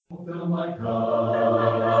And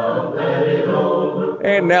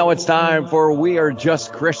now it's time for We Are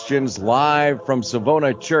Just Christians live from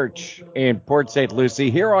Savona Church in Port St.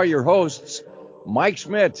 Lucie. Here are your hosts, Mike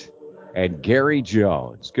Schmidt and Gary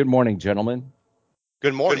Jones. Good morning, gentlemen.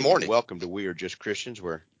 Good morning, and welcome to We Are Just Christians.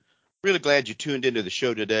 We're really glad you tuned into the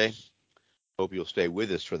show today. Hope you'll stay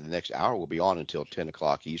with us for the next hour. We'll be on until 10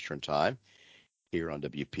 o'clock Eastern Time here on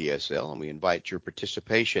WPSL, and we invite your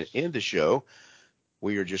participation in the show.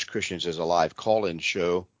 We Are Just Christians is a live call-in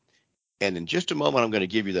show, and in just a moment, I'm going to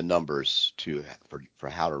give you the numbers for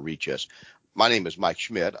how to reach us. My name is Mike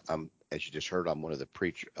Schmidt. As you just heard, I'm one of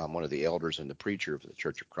the elders and the preacher of the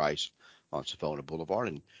Church of Christ on Savona Boulevard,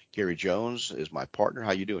 and Gary Jones is my partner.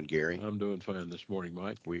 How you doing, Gary? I'm doing fine this morning,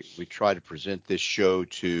 Mike. We try to present this show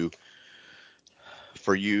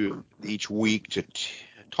for you each week to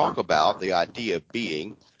talk about the idea of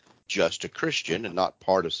being just a Christian and not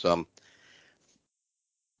part of some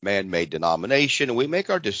man-made denomination. And we make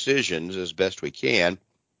our decisions as best we can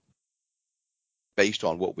based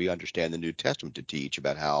on what we understand the New Testament to teach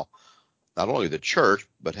about how not only the church,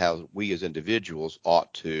 but how we as individuals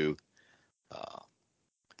ought to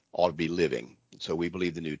be living. So we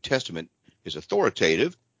believe the New Testament is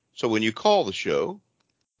authoritative. So when you call the show,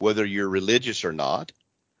 whether you're religious or not,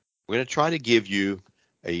 we're going to try to give you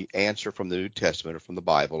an answer from the New Testament or from the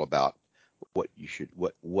Bible about what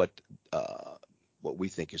we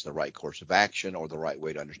think is the right course of action or the right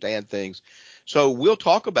way to understand things. So we'll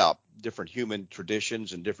talk about different human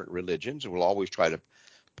traditions and different religions, and we'll always try to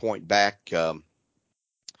point back to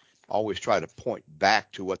what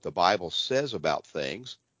the Bible says about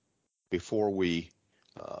things before we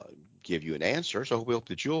give you an answer. So we hope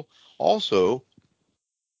that you'll also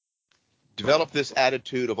develop this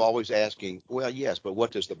attitude of always asking, well, yes, but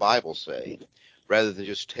what does the Bible say? Rather than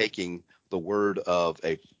just taking the word of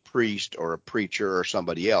a priest or a preacher or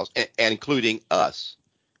somebody else, and including us,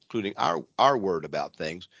 including our word about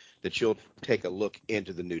things, that you'll take a look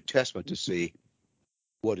into the New Testament to see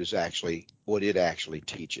what it actually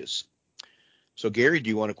teaches. So, Gary, do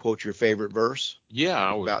you want to quote your favorite verse? Yeah,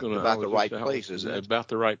 I was about the right place, isn't it? About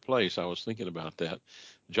the right place. I was thinking about that.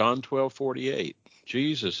 John 12:48.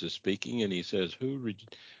 Jesus is speaking, and he says,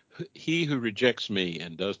 He who rejects me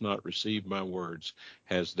and does not receive my words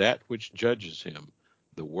has that which judges him.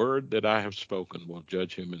 The word that I have spoken will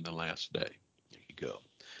judge him in the last day. There you go.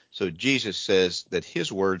 So Jesus says that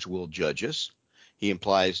his words will judge us. He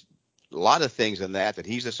implies a lot of things in that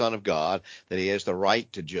he's the Son of God, that he has the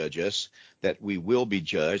right to judge us, that we will be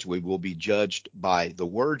judged. We will be judged by the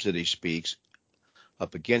words that he speaks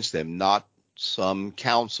up against them, not some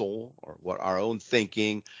counsel or what our own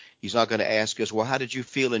thinking. He's not going to ask us, well, how did you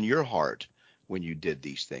feel in your heart when you did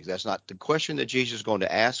these things? That's not the question that Jesus is going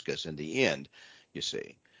to ask us in the end, you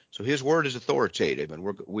see. So his word is authoritative, and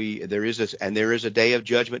there is a day of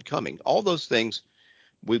judgment coming. All those things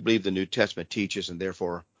we believe the New Testament teaches, and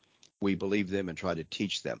therefore we believe them and try to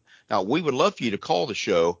teach them. Now, we would love for you to call the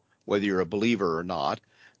show, whether you're a believer or not,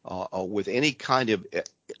 with any kind of,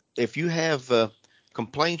 if you have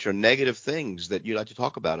complaints or negative things that you'd like to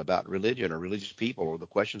talk about religion or religious people, or the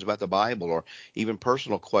questions about the Bible, or even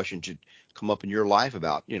personal questions that come up in your life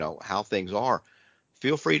about, how things are,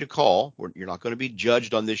 feel free to call. You're not going to be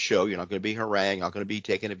judged on this show. You're not going to be harangued, not going to be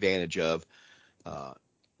taken advantage of.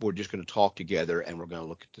 We're just going to talk together, and we're going to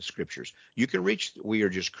look at the scriptures. You can reach We Are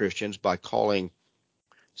Just Christians by calling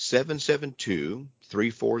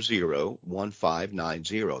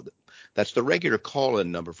 772-340-1590. That's the regular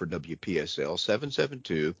call-in number for WPSL,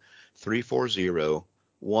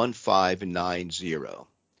 772-340-1590.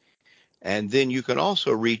 And then you can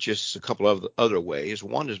also reach us a couple of other ways.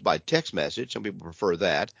 One is by text message. Some people prefer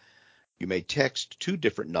that. You may text two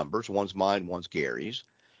different numbers. One's mine, one's Gary's.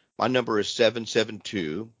 My number is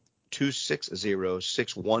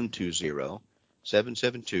 772-260-6120,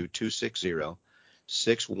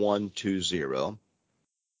 772-260-6120.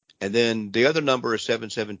 And then the other number is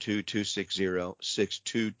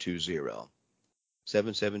 772-260-6220,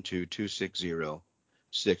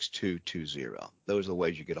 772-260-6220. Those are the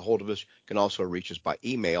ways you get a hold of us. You can also reach us by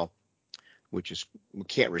email, which is we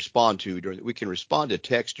can't respond to we can respond to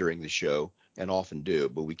text during the show, and often do,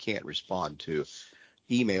 but we can't respond to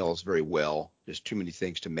emails very well. There's too many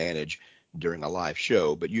things to manage during a live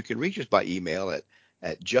show. But you can reach us by email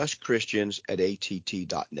at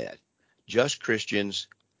justchristians@att.net.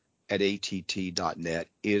 Justchristians@att.net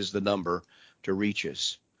is the number to reach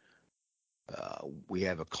us. We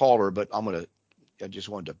have a caller, but I just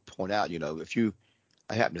wanted to point out,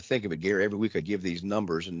 I happen to think of it, Gary, every week I give these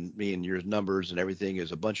numbers, and me and your numbers and everything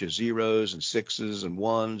is a bunch of zeros and sixes and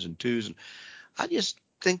ones and twos. And I just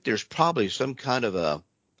think there's probably some kind of a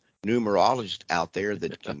numerologists out there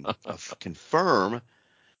that can confirm.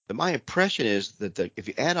 But my impression is that if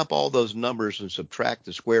you add up all those numbers and subtract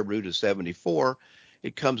the square root of 74,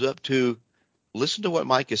 it comes up to, listen to what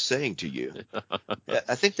Mike is saying to you.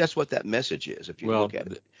 I think that's what that message is, if you look at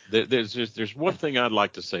it. There's one thing I'd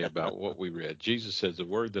like to say about what we read. Jesus says, the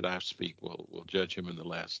word that I speak will judge him in the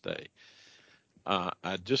last day.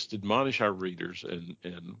 I just admonish our readers,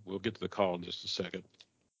 and we'll get to the call in just a second.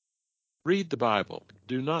 Read the Bible.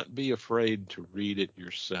 Do not be afraid to read it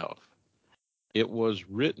yourself. It was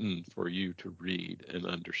written for you to read and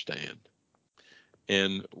understand.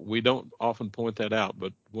 And we don't often point that out,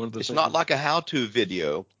 but one of the It's things, not like a how-to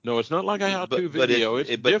video. no, it's not like a how-to video.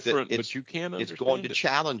 It's different, it's, but you can understand it's going to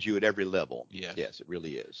challenge you at every level. Yes. Yes, it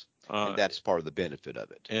really is. And that's part of the benefit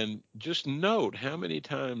of it. And just note how many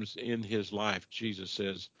times in his life Jesus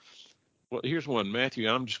says, well, here's one, Matthew,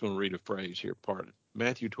 I'm just going to read a phrase here, pardon.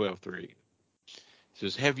 Matthew 12:3.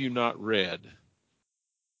 Says, have you not read?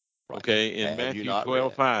 Right. Okay, in Matthew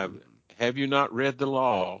 12:5, have you not read the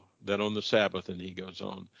law that on the Sabbath? And he goes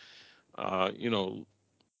on.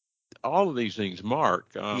 All of these things,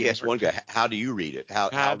 Mark. He asked one guy, how do you read it?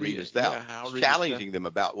 How readest thou? Challenging them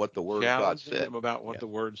about what the Word of God said. Challenging them about what the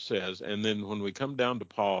Word says. And then when we come down to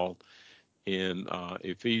Paul in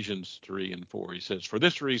Ephesians 3 and 4, he says, for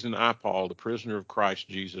this reason I, Paul, the prisoner of Christ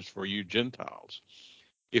Jesus, for you Gentiles,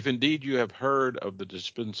 if indeed you have heard of the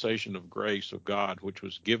dispensation of grace of God, which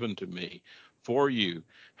was given to me for you,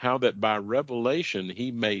 how that by revelation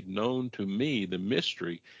he made known to me the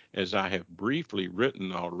mystery, as I have briefly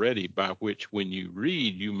written already, by which when you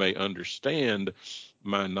read, you may understand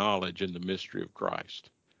my knowledge in the mystery of Christ.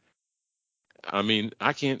 I mean,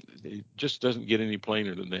 it just doesn't get any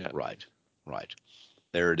plainer than that. Right.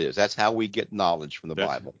 There it is. That's how we get knowledge from the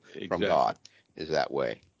Bible, from God, is that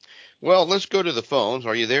way. Well, let's go to the phones.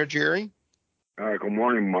 Are you there, Jerry? Good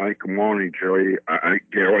morning, Mike. Good morning, Jerry.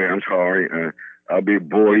 Gary, I'm sorry. I'll be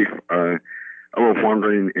brief. I was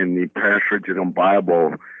wondering, in the passage in the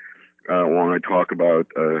Bible, when I talk about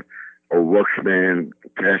a workman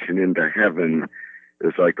passing into heaven,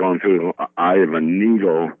 it's like going through the eye of a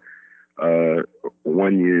needle.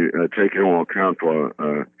 When you take into account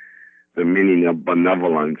the meaning of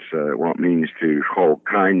benevolence, what it means to show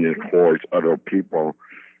kindness towards other people,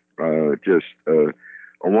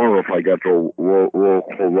 I wonder if I got the word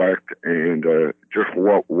correct, and just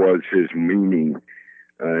what was his meaning.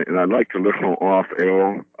 And I'd like to listen off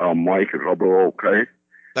air, Mike, is that okay?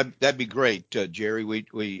 That'd be great, Jerry. We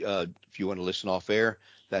if you want to listen off air,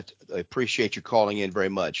 I appreciate you calling in very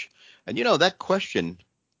much. And that question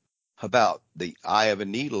about the eye of a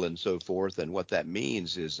needle and so forth, and what that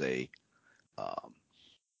means, is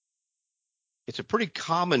it's a pretty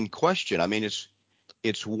common question. I mean,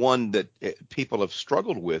 it's one that people have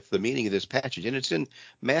struggled with, the meaning of this passage, and it's in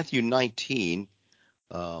Matthew 19.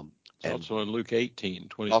 It's also in Luke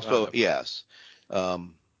 18:25. Also, yes. The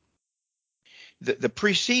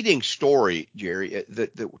preceding story, Jerry,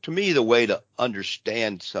 to me, the way to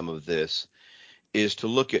understand some of this is to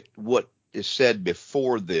look at what is said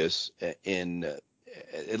before this, at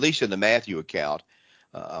least in the Matthew account.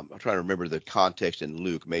 I'm trying to remember the context in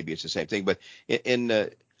Luke. Maybe it's the same thing, but I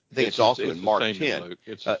think it's also in Mark 10.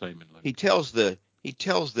 It's the same in Luke. He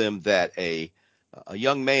tells them that a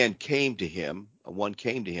young man came to him. One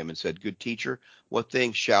came to him and said, "Good teacher, what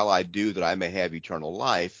things shall I do that I may have eternal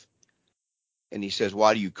life?" And he says,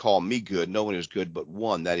 "Why do you call me good? No one is good but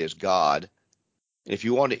one, that is God. And if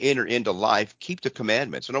you want to enter into life, keep the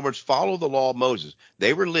commandments." In other words, follow the law of Moses.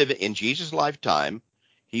 They were living in Jesus' lifetime.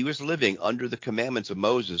 He was living under the commandments of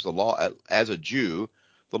Moses, the law, as a Jew,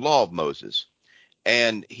 the law of Moses.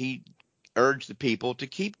 And he urged the people to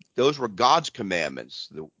keep, those were God's commandments.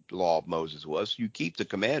 The law of Moses was, you keep the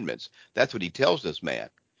commandments. That's what he tells this man.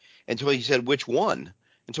 And so he said, which one?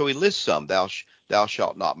 And so he lists some. Thou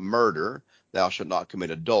shalt not murder. Thou shalt not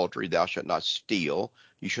commit adultery. Thou shalt not steal.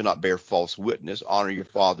 You shall not bear false witness. Honor your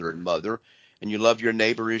father and mother. And you love your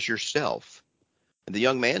neighbor as yourself. And the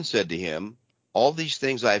young man said to him, all these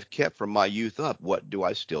things I have kept from my youth up. What do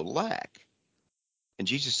I still lack? And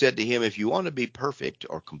Jesus said to him, if you want to be perfect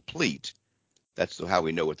or complete, that's how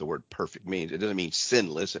we know what the word perfect means. It doesn't mean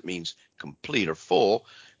sinless. It means complete or full.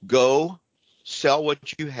 Go, sell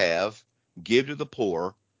what you have, give to the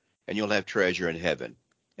poor, and you'll have treasure in heaven.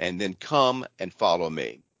 And then come and follow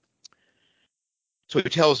me. So he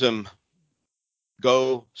tells him,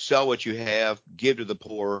 go, sell what you have, give to the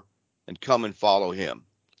poor, and come and follow him.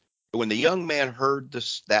 But when the young man heard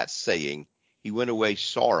that saying, he went away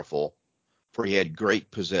sorrowful, for he had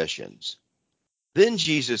great possessions. Then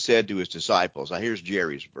Jesus said to his disciples, now here's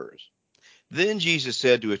Jerry's verse. Then Jesus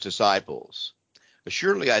said to his disciples,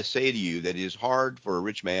 Assuredly I say to you that it is hard for a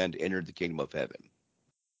rich man to enter the kingdom of heaven.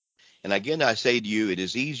 And again I say to you, it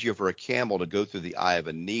is easier for a camel to go through the eye of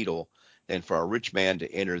a needle than for a rich man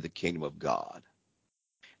to enter the kingdom of God.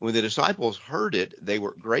 When the disciples heard it, they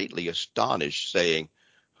were greatly astonished, saying,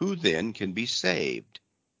 who then can be saved?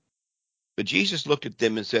 But Jesus looked at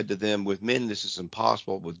them and said to them, with men this is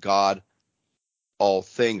impossible, with God all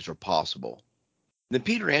things are possible. Then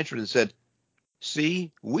Peter answered and said,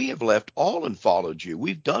 see, we have left all and followed you.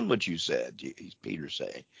 We've done what you said, Peter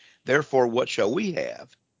saying. Therefore, what shall we have?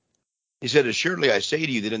 He said, assuredly I say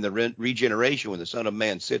to you that in the regeneration, when the Son of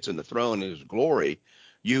Man sits in the throne in his glory,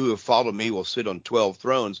 you who have followed me will sit on 12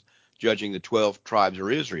 thrones, judging the 12 tribes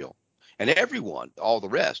of Israel. And everyone, all the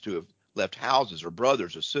rest who have left houses or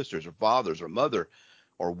brothers or sisters or fathers or mother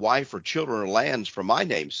or wife or children or lands for my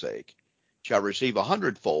name's sake, shall receive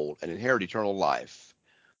 100-fold and inherit eternal life.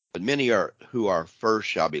 But many who are first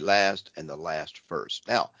shall be last, and the last first.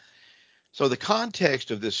 Now, so the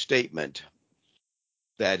context of this statement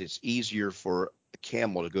that it's easier for a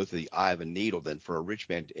camel to go through the eye of a needle than for a rich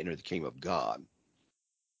man to enter the kingdom of God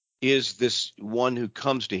is this one who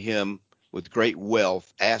comes to him with great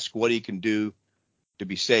wealth, asks what he can do to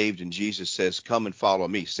be saved, and Jesus says, come and follow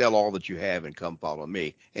me. Sell all that you have and come follow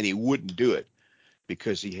me. And he wouldn't do it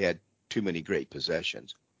because he had too many great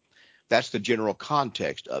possessions. That's the general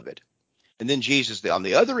context of it. And then Jesus, on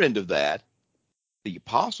the other end of that, the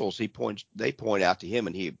apostles, they point out to him,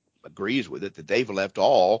 and he agrees with it, that they've left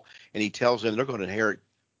all, and he tells them they're going to inherit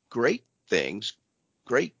great things,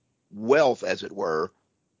 great wealth, as it were,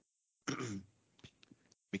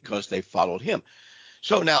 because they followed him.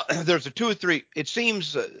 So now there's a two or three. It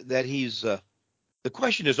seems that he's. The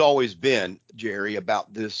question has always been, Jerry,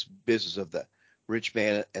 about this business of the rich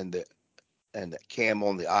man and the camel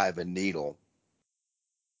in the eye of a needle.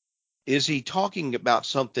 Is he talking about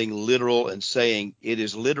something literal and saying it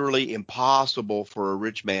is literally impossible for a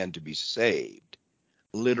rich man to be saved?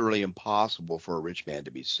 Literally impossible for a rich man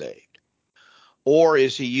to be saved. Or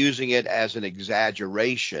is he using it as an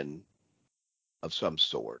exaggeration of some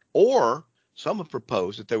sort? Or some have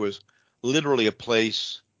proposed that there was literally a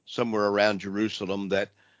place somewhere around Jerusalem that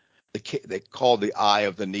they called the eye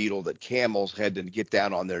of the needle, that camels had to get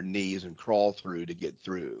down on their knees and crawl through to get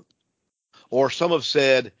through. Or some have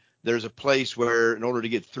said there's a place where in order to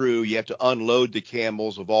get through, you have to unload the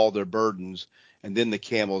camels of all their burdens, and then the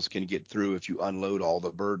camels can get through if you unload all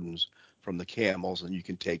the burdens from the camels, and you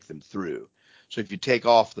can take them through. So if you take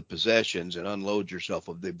off the possessions and unload yourself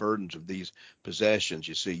of the burdens of these possessions,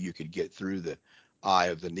 you see, you could get through the eye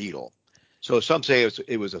of the needle. So some say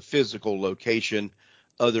it was a physical location.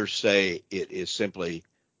 Others say it is simply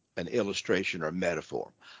an illustration or a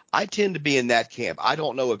metaphor. I tend to be in that camp. I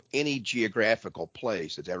don't know of any geographical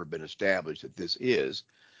place that's ever been established that this is.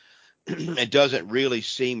 It doesn't really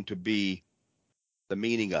seem to be the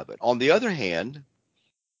meaning of it. On the other hand,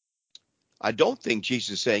 I don't think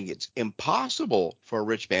Jesus is saying it's impossible for a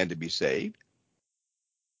rich man to be saved,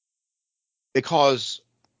 because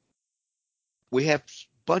we have a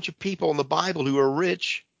bunch of people in the Bible who are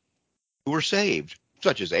rich who are saved,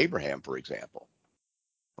 such as Abraham, for example.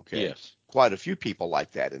 Okay. Yes. Quite a few people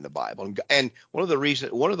like that in the Bible. And one of the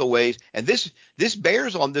ways, and this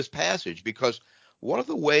bears on this passage, because one of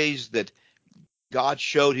the ways that God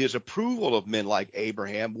showed his approval of men like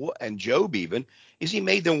Abraham and Job even is he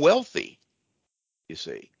made them wealthy, you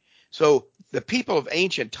see. So the people of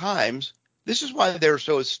ancient times, this is why they're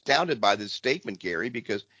so astounded by this statement, Gary,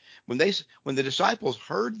 because when the disciples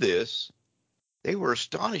heard this, they were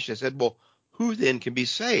astonished. They said, well, who then can be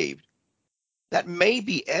saved? That may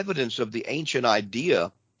be evidence of the ancient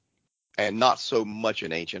idea, and not so much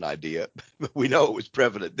an ancient idea, but we know it was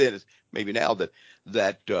prevalent then, is maybe now,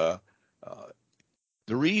 that the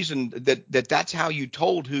reason that's how you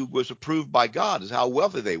told who was approved by God is how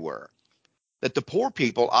wealthy they were. That the poor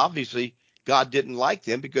people, obviously, God didn't like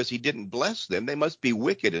them because he didn't bless them. They must be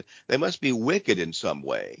wicked. They must be wicked in some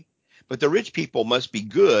way. But the rich people must be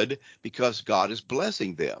good because God is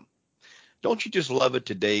blessing them. Don't you just love it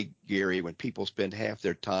today, Gary, when people spend half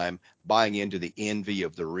their time buying into the envy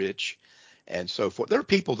of the rich and so forth? There are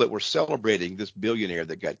people that were celebrating this billionaire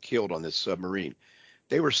that got killed on this submarine.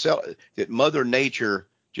 They were that Mother Nature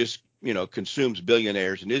just, consumes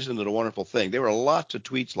billionaires, and isn't it a wonderful thing? There were lots of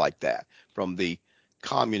tweets like that from the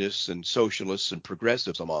communists and socialists and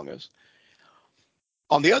progressives among us.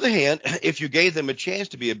 On the other hand, if you gave them a chance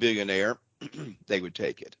to be a billionaire, they would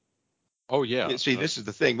take it. Oh, yeah. See, this is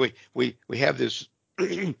the thing. We have this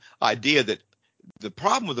idea that the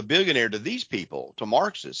problem with a billionaire to these people, to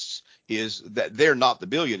Marxists, is that they're not the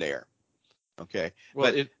billionaire. Okay.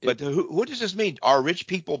 Well, But what does this mean? Are rich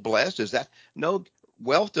people blessed? Is that no?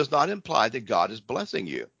 Wealth does not imply that God is blessing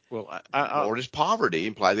you, well, nor does poverty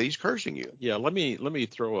imply that He's cursing you. yeah. Let me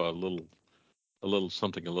throw a little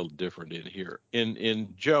something a little different in here.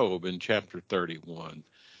 In Job, in chapter 31,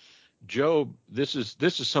 Job, this is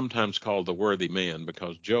sometimes called the worthy man,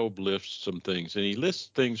 because Job lists some things, and he lists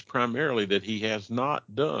things primarily that he has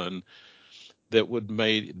not done that would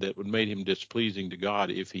made him displeasing to God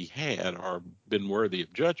if he had, or been worthy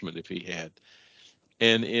of judgment if he had.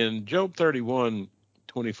 And in Job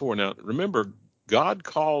 31:24, now remember, God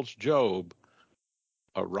calls Job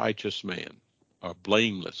a righteous man, a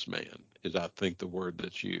blameless man, is I think the word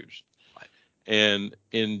that's used. Right. And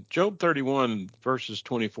in Job 31 verses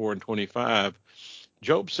 24 and 25,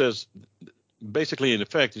 Job says, basically in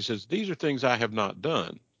effect, he says, these are things I have not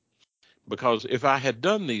done, because if I had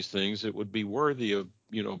done these things, it would be worthy of,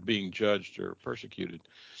 being judged or persecuted.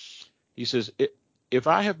 He says, if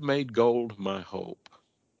I have made gold my hope,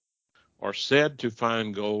 or said to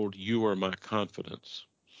find gold, you are my confidence.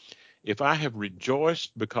 If I have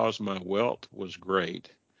rejoiced because my wealth was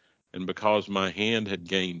great, and because my hand had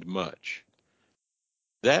gained much.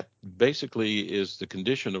 That basically is the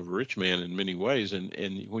condition of a rich man in many ways. And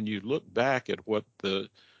when you look back at what the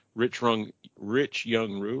rich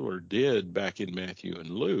young ruler did back in Matthew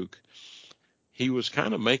and Luke, he was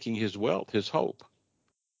kind of making his wealth his hope.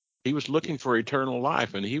 He was Yeah. looking for eternal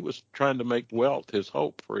life, and he was trying to make wealth his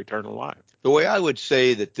hope for eternal life. The way I would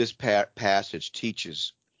say that this passage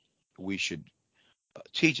teaches, we should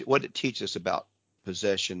teach what it teaches us about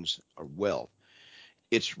possessions or wealth.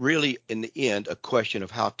 It's really, in the end, a question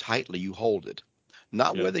of how tightly you hold it,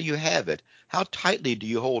 not Yeah. whether you have it. How tightly do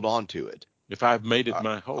you hold on to it? If I've made it Uh,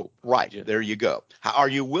 my hope. right. Yeah. There you go. Are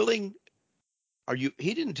you willing?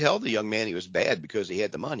 He didn't tell the young man he was bad because he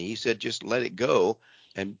had the money. He said, just let it go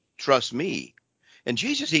and trust me. And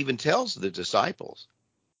Jesus even tells the disciples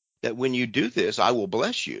that when you do this, I will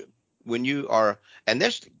bless you. When you are, and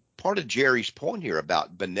that's part of Jerry's point here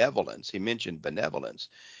about benevolence. He mentioned benevolence,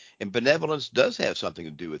 and benevolence does have something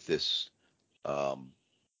to do with um,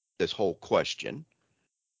 this whole question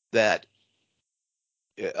that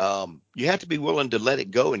you have to be willing to let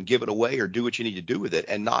it go and give it away or do what you need to do with it,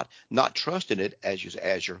 and not trust in it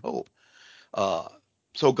as your hope. Uh,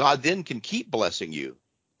 so God then can keep blessing you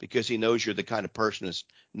because He knows you're the kind of person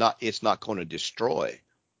it's not going to destroy.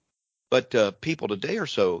 But people today are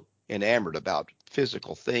so enamored about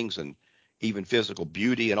physical things and even physical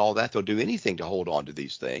beauty and all that, they'll do anything to hold on to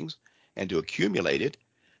these things and to accumulate it.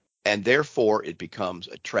 And therefore, it becomes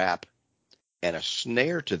a trap and a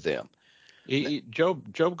snare to them.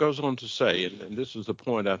 Job goes on to say, and this is the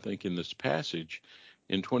point I think in this passage,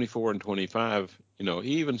 in 24 and 25, he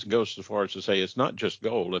even goes so far as to say, it's not just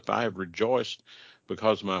gold. If I have rejoiced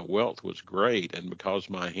because my wealth was great and because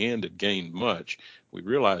my hand had gained much, we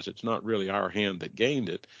realize it's not really our hand that gained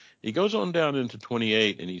it. He goes on down into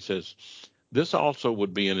 28 and he says, this also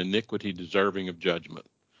would be an iniquity deserving of judgment,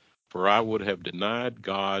 for I would have denied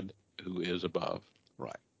God who is above.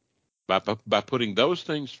 Right, By putting those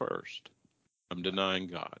things first, I'm denying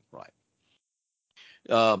God. right.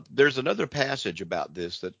 There's another passage about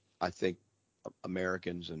this that I think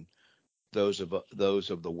Americans and those of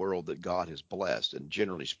the world that God has blessed, and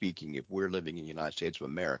generally speaking, if we're living in the United States of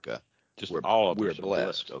America, Just we're all of we're us are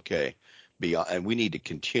blessed. blessed. Okay, beyond, and we need to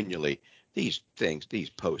continually these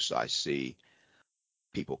posts I see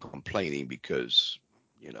people complaining because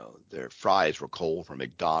their fries were cold from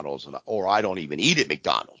McDonald's, or I don't even eat at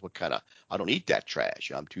McDonald's. I don't eat that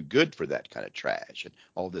trash. I'm too good for that kind of trash, and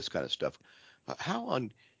all this kind of stuff. How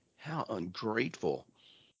ungrateful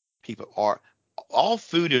people are. All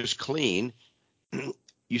food is clean.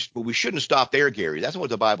 But we shouldn't stop there, Gary. That's what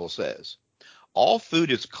the Bible says. All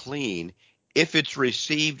food is clean if it's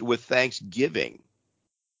received with thanksgiving.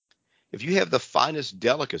 If you have the finest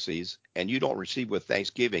delicacies and you don't receive with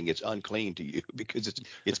thanksgiving, it's unclean to you because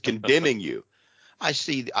it's condemning you. I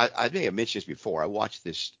may have mentioned this before. I watched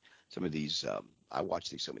some of these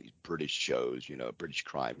some of these British shows, British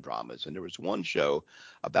crime dramas, and there was one show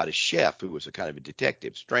about a chef who was a kind of a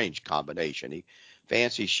detective. Strange combination. He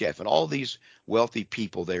fancy chef, and all these wealthy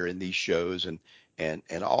people there in these shows, and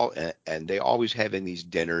they always having these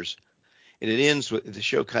dinners, and the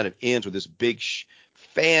show kind of ends with this big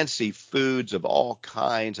fancy foods of all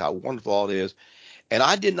kinds, how wonderful all it is. And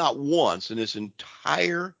I did not once in this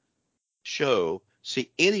entire show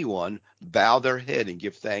see anyone bow their head and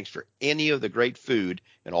give thanks for any of the great food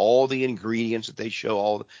and all the ingredients that they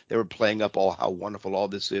show. They were playing up all how wonderful all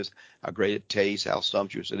this is, how great it tastes, how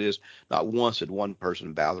sumptuous it is. Not once did one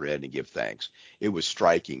person bow their head and give thanks. It was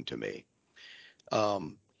striking to me.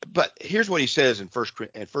 But here's what he says in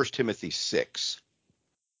First Timothy 6.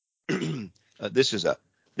 This is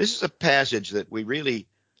a passage that we really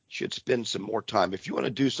should spend some more time. If you want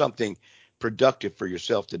to do something productive for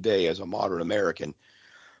yourself today as a modern American,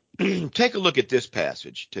 take a look at this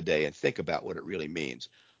passage today and think about what it really means.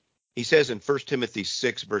 He says in 1 Timothy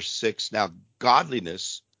 6, verse 6, now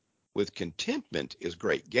godliness with contentment is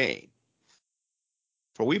great gain.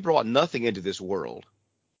 For we brought nothing into this world,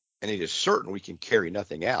 and it is certain we can carry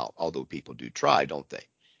nothing out, although people do try, don't they?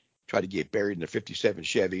 Try to get buried in their 57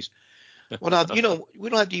 Chevys. Well, now, we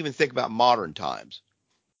don't have to even think about modern times.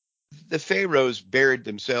 The pharaohs buried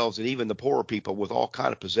themselves and even the poorer people with all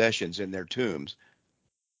kind of possessions in their tombs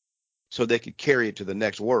so they could carry it to the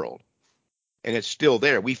next world. And it's still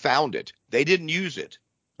there. We found it. They didn't use it,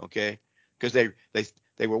 okay? Because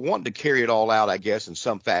they were wanting to carry it all out, I guess, in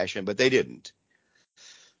some fashion, but they didn't.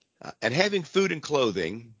 And having food and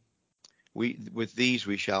clothing, with these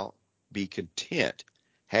we shall be content.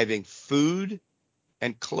 Having food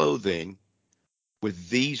and clothing, with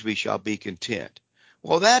these we shall be content.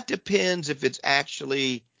 Well, that depends if it's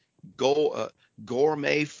actually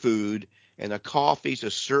gourmet food and the coffee's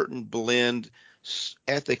a certain blend,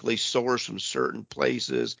 ethically sourced from certain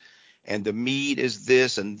places, and the meat is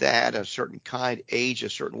this and that, a certain kind, aged a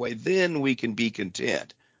certain way, then we can be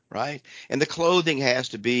content, right? And the clothing has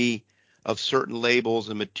to be of certain labels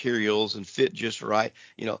and materials and fit just right,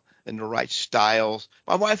 and the right styles.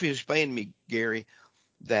 My wife was explaining to me, Gary,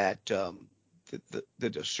 that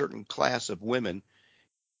that a certain class of women,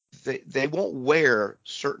 they won't wear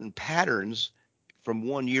certain patterns from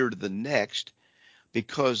one year to the next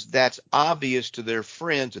because that's obvious to their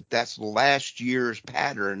friends that that's last year's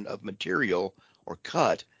pattern of material or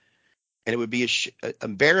cut. And it would be an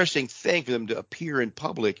embarrassing thing for them to appear in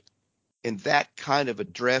public in that kind of a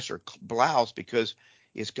dress or blouse because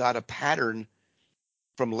it's got a pattern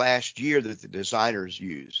from last year that the designers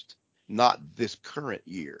used, not this current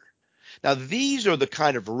year. Now, these are the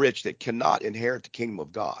kind of rich that cannot inherit the kingdom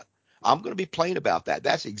of God. I'm going to be plain about that.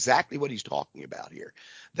 That's exactly what he's talking about here.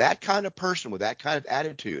 That kind of person with that kind of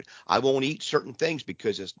attitude, I won't eat certain things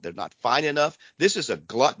because they're not fine enough. This is a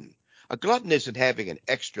glutton. A glutton isn't having an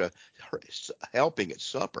extra helping at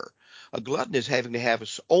supper. A glutton is having to have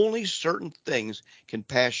only certain things can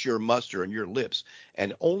pass your muster and your lips,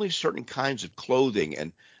 and only certain kinds of clothing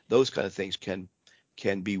and those kind of things can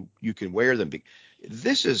be, you can wear them.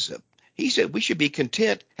 He said we should be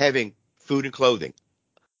content having food and clothing.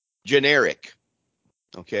 Generic.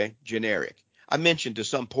 Okay, generic. I mentioned to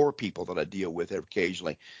some poor people that I deal with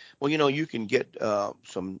occasionally, well, you can get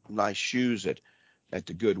some nice shoes at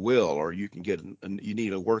the Goodwill, or you can you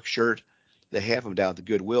need a work shirt. They have them down at the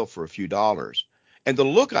Goodwill for a few dollars. And the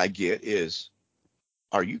look I get is,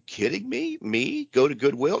 are you kidding me? Me go to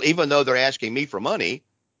Goodwill, even though they're asking me for money?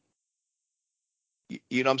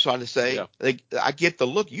 You know what I'm trying to say? Yeah. I get the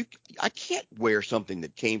look. I can't wear something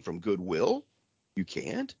that came from Goodwill. You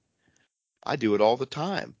can't. I do it all the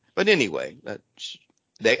time. But anyway,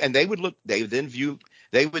 they would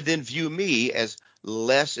then view me as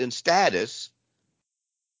less in status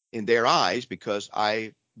in their eyes because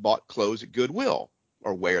I bought clothes at Goodwill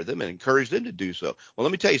or wear them and encourage them to do so. Well,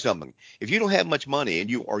 let me tell you something. If you don't have much money and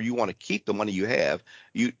you want to keep the money you have,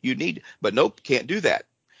 you need, but nope, can't do that.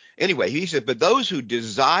 Anyway, he said, but those who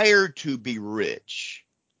desire to be rich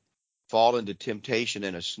fall into temptation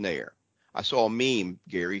and a snare. I saw a meme,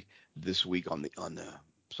 Gary, this week on the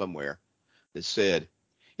somewhere that said,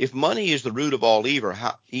 if money is the root of all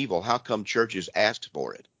evil, how come churches ask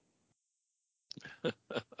for it?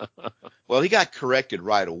 Well, he got corrected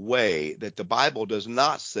right away that the Bible does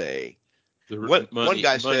not say. One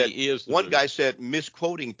guy said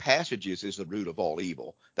misquoting passages is the root of all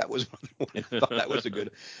evil. That was I thought that was a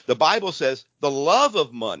good. The Bible says the love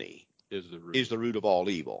of money is the root of all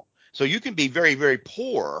evil. So you can be very, very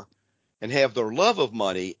poor and have the love of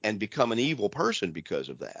money and become an evil person because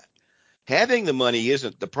of that. Having the money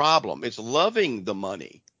isn't the problem. It's loving the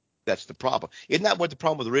money. That's the problem. Isn't that what the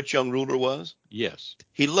problem with the rich young ruler was? Yes.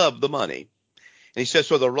 He loved the money. And he says,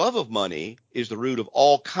 so the love of money is the root of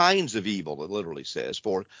all kinds of evil, it literally says,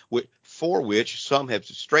 for which some have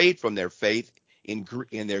strayed from their faith in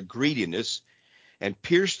their greediness and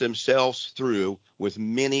pierced themselves through with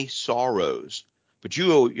many sorrows. But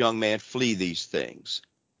you, O young man, flee these things,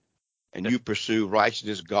 and you pursue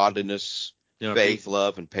righteousness, godliness, faith,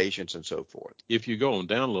 love, and patience, and so forth. If you go on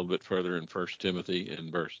down a little bit further in 1 Timothy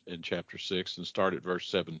in chapter 6 and start at verse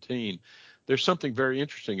 17, there's something very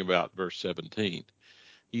interesting about verse 17.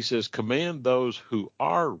 He says, command those who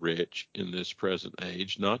are rich in this present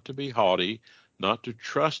age not to be haughty, not to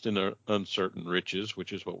trust in uncertain riches,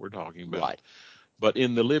 which is what we're talking about, Right. but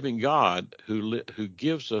in the living God who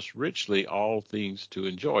gives us richly all things to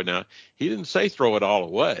enjoy. Now, he didn't say throw it all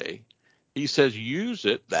away. He says use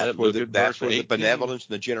it. That's where Look at verse the 18. benevolence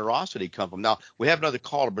and the generosity come from. Now, we have another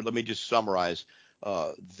caller, but let me just summarize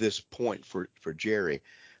this point for Jerry,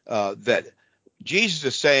 that Jesus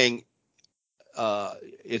is saying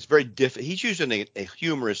it's very different. He's using a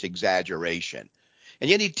humorous exaggeration, and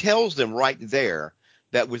yet he tells them right there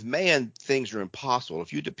that with man things are impossible.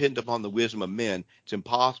 If you depend upon the wisdom of men, it's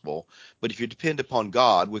impossible. But if you depend upon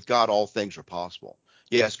God, with God all things are possible.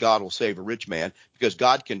 Yes, God will save a rich man because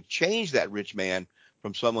God can change that rich man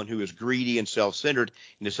from someone who is greedy and self-centered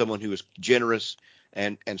into someone who is generous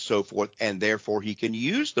and so forth, and therefore he can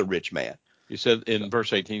use the rich man. He said in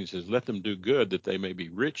verse 18, he says, let them do good that they may be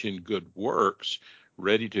rich in good works,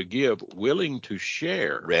 ready to give, willing to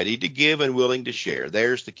share. Ready to give and willing to share.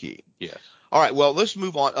 There's the key. Yes. All right, well, let's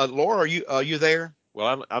move on. Laura, are you there?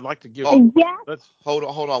 Well, I'd like to give. Yes. Let's hold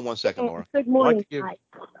on 1 second, Laura. Good morning.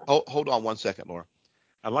 Hold on 1 second, Laura.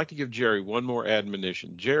 I'd like to give Jerry one more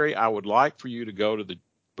admonition. Jerry, I would like for you to go to the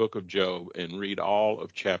book of Job and read all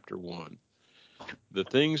of chapter 1. The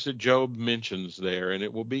things that Job mentions there, and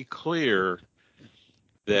it will be clear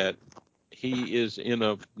that he is in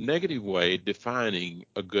a negative way defining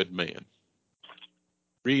a good man.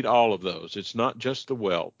 Read all of those. It's not just the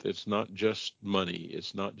wealth. It's not just money.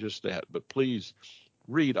 It's not just that. But please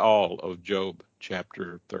read all of Job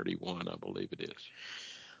chapter 31, I believe it is.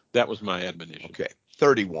 That was my admonition. Okay.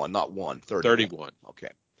 31, not 1. 31. Okay.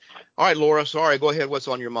 All right, Laura, sorry. Go ahead. What's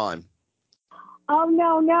on your mind? Oh,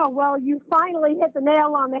 no. Well, you finally hit the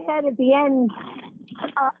nail on the head at the end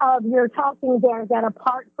of your talking there, that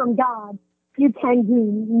apart from God, you can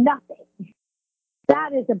do nothing.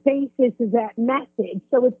 That is the basis of that message.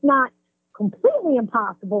 So it's not completely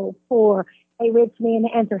impossible for a rich man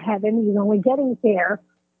to enter heaven. He's only getting there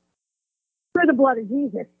through the blood of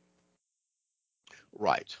Jesus.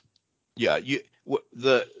 Right. Yeah.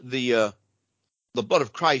 The blood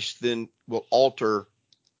of Christ then will alter,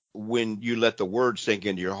 when you let the word sink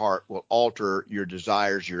into your heart, will alter your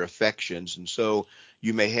desires, your affections. And so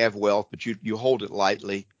you may have wealth, but you hold it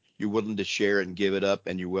lightly. You're willing to share it and give it up,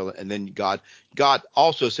 and you're willing. And then God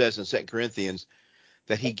also says in 2 Corinthians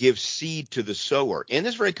that he gives seed to the sower. In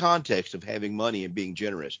this very context of having money and being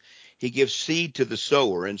generous, he gives seed to the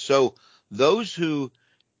sower. And so those who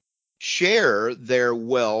share their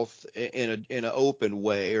wealth in an open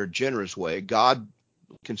way or generous way, God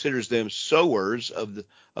considers them sowers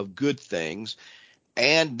of good things,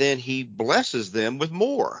 and then he blesses them with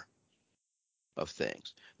more of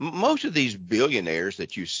things. Most of these billionaires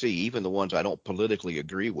that you see, even the ones I don't politically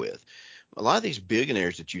agree with, a lot of these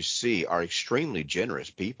billionaires that you see are extremely generous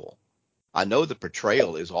people. I know the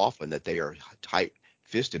portrayal is often that they are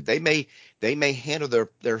tight-fisted. They may handle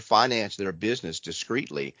their finance, their business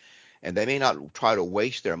discreetly, and they may not try to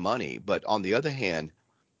waste their money. But on the other hand,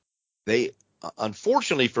 they,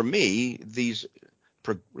 unfortunately for me, these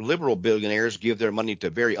liberal billionaires give their money to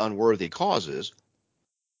very unworthy causes,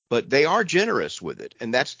 but they are generous with it,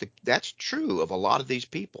 and that's true of a lot of these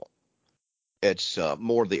people. It's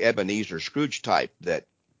more the Ebenezer Scrooge type that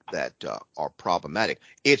are problematic.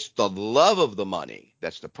 It's the love of the money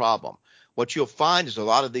that's the problem. What you'll find is a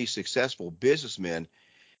lot of these successful businessmen,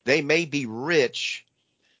 they may be rich,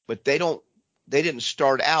 but they didn't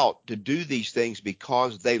start out to do these things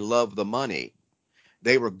because they love the money.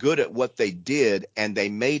 They were good at what they did, and they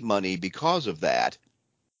made money because of that.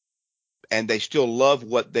 And they still love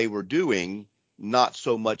what they were doing, not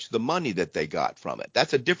so much the money that they got from it.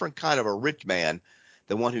 That's a different kind of a rich man,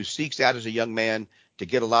 the one who seeks out as a young man to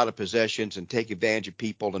get a lot of possessions and take advantage of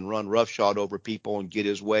people and run roughshod over people and get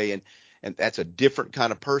his way. And that's a different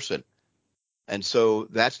kind of person. And so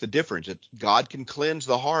that's the difference. God can cleanse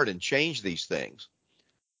the heart and change these things.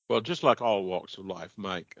 Well, just like all walks of life,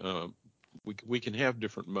 Mike, we can have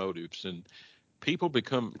different motives, and people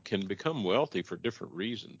can become wealthy for different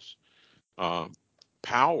reasons.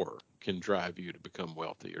 Power can drive you to become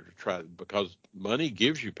wealthy, or to try, because money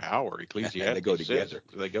gives you power. Ecclesiastes and they go together. says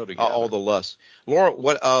they go together. All the lusts. Laura,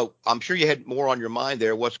 I'm sure you had more on your mind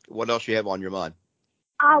there. What else you have on your mind?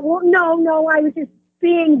 Well, no. I was just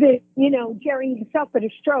seeing that, Jerry himself had a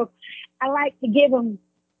stroke. I like to give him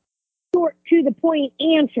short, to the point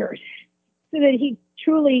answers so that he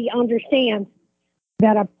truly understands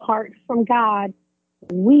that apart from God,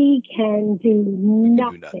 we can do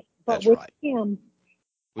nothing. That's but with right. him,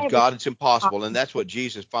 with God, it's impossible. And that's what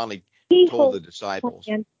Jesus finally told the disciples.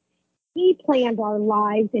 He planned our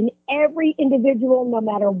lives, and every individual, no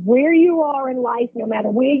matter where you are in life, no matter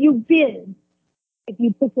where you've been, if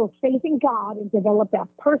you put your faith in God and develop that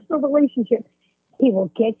personal relationship, He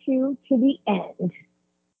will get you to the end.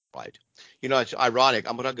 Right. You know, it's ironic.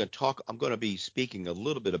 I'm going to be speaking a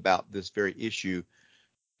little bit about this very issue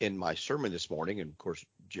in my sermon this morning. And of course,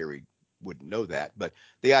 Jerry wouldn't know that. But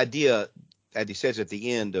the idea, as he says at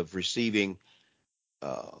the end of receiving,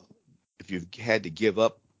 if you've had to give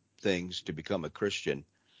up things to become a Christian,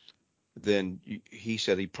 then he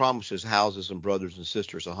said he promises houses and brothers and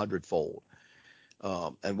sisters 100-fold.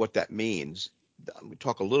 And what that means, I'm going to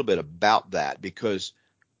talk a little bit about that because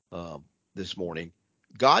this morning,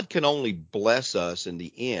 God can only bless us in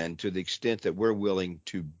the end to the extent that we're willing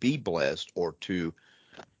to be blessed, or to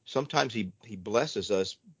sometimes he blesses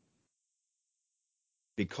us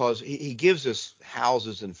because he gives us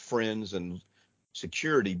houses and friends and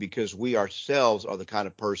security because we ourselves are the kind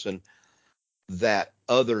of person that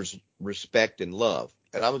others respect and love.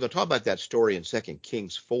 And I'm going to talk about that story in 2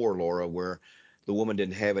 Kings 4, Laura, where the woman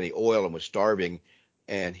didn't have any oil and was starving,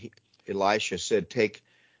 and Elisha said,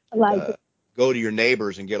 go to your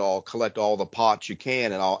neighbors and collect all the pots you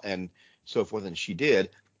can and so forth. And she did,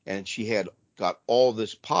 and she had got all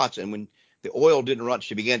this pots. And when the oil didn't run,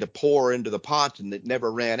 she began to pour into the pots, and it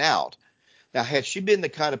never ran out. Now, had she been the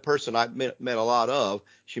kind of person I've met a lot of,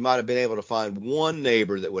 she might have been able to find one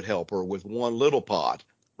neighbor that would help her with one little pot,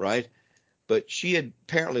 right? But she had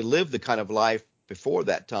apparently lived the kind of life before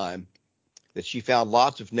that time that she found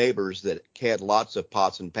lots of neighbors that had lots of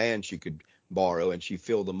pots and pans she could borrow, and she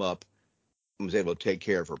filled them up and was able to take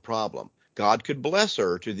care of her problem. God could bless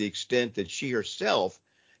her to the extent that she herself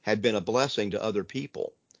had been a blessing to other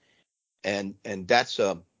people. And that's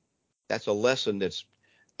a lesson that's,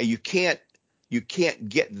 you can't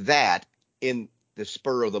get that in the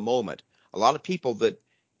spur of the moment. A lot of people that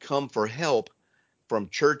come for help from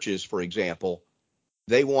churches, for example,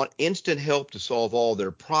 they want instant help to solve all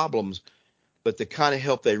their problems, but the kind of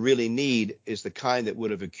help they really need is the kind that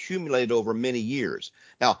would have accumulated over many years.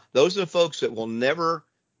 Now, those are the folks that will never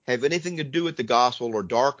have anything to do with the gospel or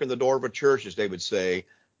darken the door of a church, as they would say,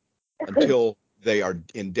 until they are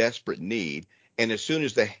in desperate need. And as soon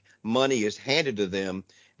as the money is handed to them,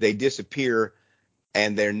 they disappear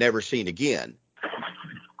and they're never seen again.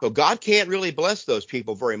 So God can't really bless those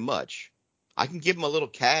people very much. I can give them a little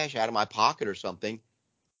cash out of my pocket or something,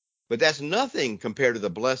 but that's nothing compared to the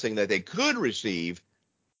blessing that they could receive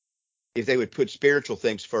if they would put spiritual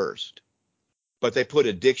things first. But they put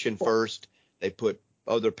addiction first. They put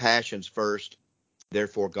other passions first.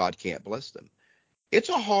 Therefore, God can't bless them. It's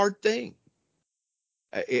a hard thing.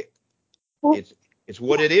 It's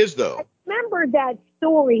what it is, though. Remember that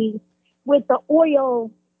story with the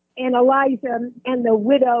oil and Elijah and the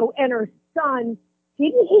widow and her son?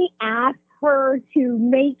 Didn't he ask her to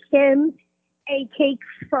make him a cake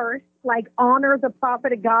first, like honor the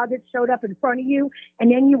prophet of God that showed up in front of you, and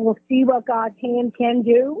then you will see what God's hand can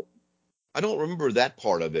do? I don't remember that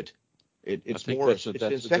part of it. It's in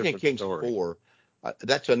 2 Kings 4.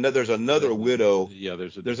 There's another widow. Yeah,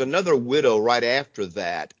 there's another widow right after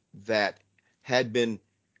that had been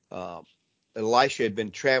Elisha had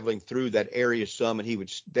been traveling through that area some, and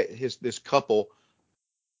this couple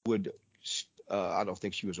would I don't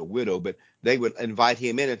think she was a widow, but they would invite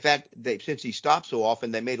him in. In fact, since he stopped so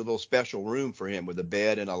often, they made a little special room for him with a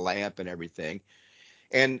bed and a lamp and everything.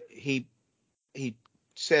 And he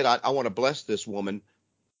said, I want to bless this woman.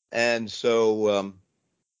 And so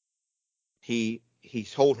he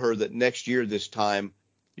told her that next year this time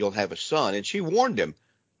you'll have a son. And she warned him,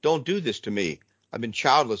 don't do this to me. I've been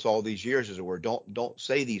childless all these years, as it were. Don't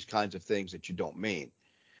say these kinds of things that you don't mean.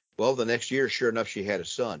 Well, the next year, sure enough, she had a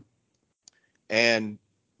son. And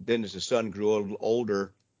then as the son grew a little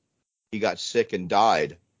older, he got sick and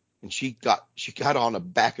died. And she got on the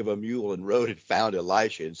back of a mule and rode and found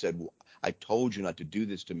Elisha and said, I told you not to do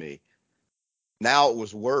this to me. Now it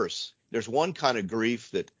was worse. There's one kind of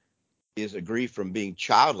grief that is a grief from being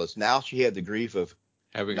childless. Now she had the grief of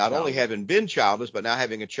not only having been childless, but now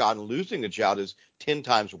having a child, and losing a child is 10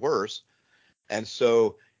 times worse. And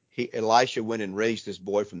so Elisha went and raised this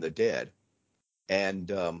boy from the dead.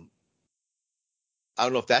 And I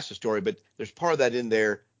don't know if that's the story, but there's part of that in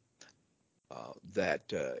there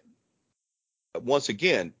that once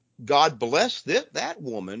again, God blessed that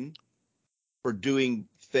woman for doing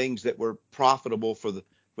things that were profitable for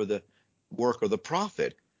the work of the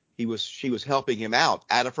prophet. She was helping him out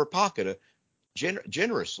of her pocket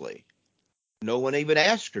generously. No one even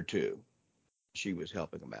asked her to. She was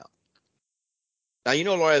helping him out. Now,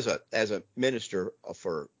 Laura, as a minister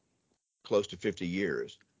for close to 50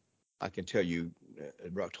 years, I can tell you,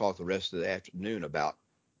 talk the rest of the afternoon about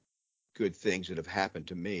good things that have happened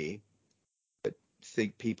to me, but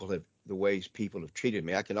think the ways people have treated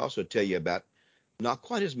me. I can also tell you about Not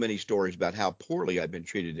quite as many stories about how poorly I've been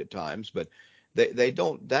treated at times, but they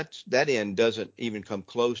don't. That end doesn't even come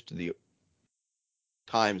close to the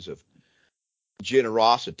times of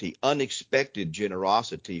generosity, unexpected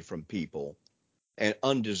generosity from people, and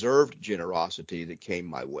undeserved generosity that came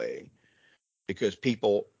my way because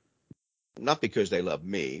people, not because they love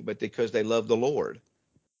me, but because they love the Lord.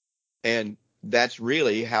 And that's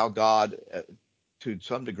really how God, to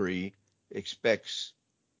some degree, expects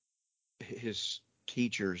his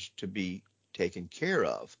teachers to be taken care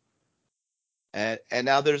of. And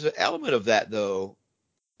now there's an element of that, though,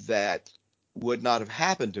 that would not have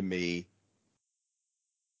happened to me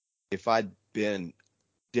if I'd been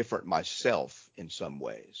different myself in some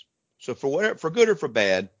ways. So for good or for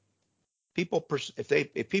bad,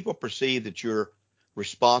 if people perceive that you're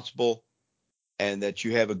responsible and that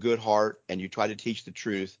you have a good heart and you try to teach the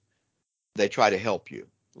truth, they try to help you.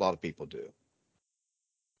 A lot of people do.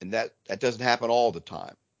 And that doesn't happen all the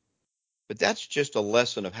time. But that's just a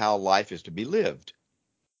lesson of how life is to be lived,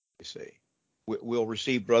 you see. We'll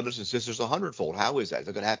receive brothers and sisters 100-fold. How is that? Is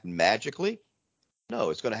it going to happen magically? No,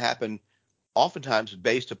 it's going to happen oftentimes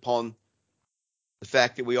based upon the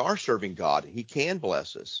fact that we are serving God. He can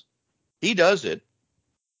bless us. He does it,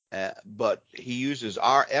 but he uses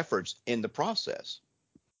our efforts in the process.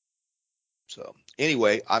 So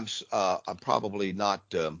anyway, I'm probably not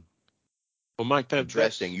Well, Mike,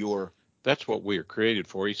 addressing your. That's what we are created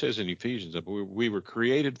for. He says in Ephesians that we were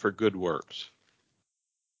created for good works.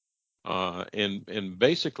 And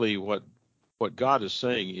basically what God is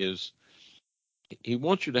saying is he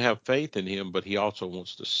wants you to have faith in him, but he also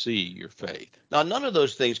wants to see your faith. Now, none of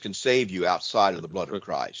those things can save you outside of the blood of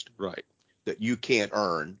Christ. Right. That you can't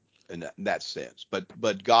earn in that sense.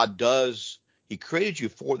 But God does. He created you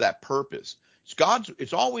for that purpose.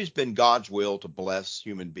 It's always been God's will to bless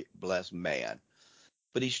man.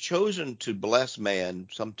 But he's chosen to bless man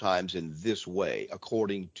sometimes in this way,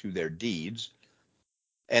 according to their deeds.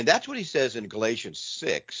 And that's what he says in Galatians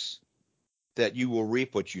 6, that you will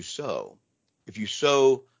reap what you sow. If you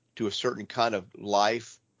sow to a certain kind of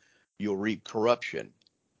life, you'll reap corruption.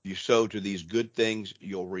 If you sow to these good things,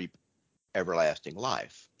 you'll reap everlasting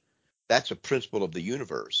life. That's a principle of the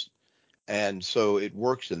universe. And so it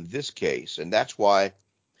works in this case. And that's why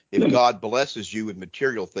if God blesses you with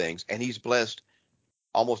material things, and he's blessed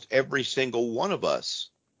almost every single one of us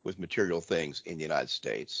with material things in the United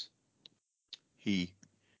States, we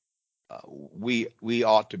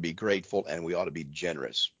ought to be grateful and we ought to be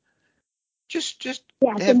generous. Just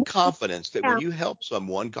have confidence that when you help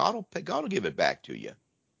someone, God will give it back to you.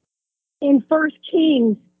 In 1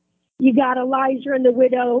 Kings, you got Elijah and the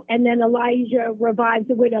widow, and then Elijah revives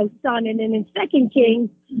the widow's son. And then in 2 Kings,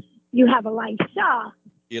 you have Elisha.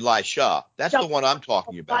 That's the one I'm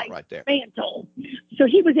talking about right there. Mantle. So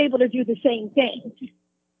he was able to do the same thing.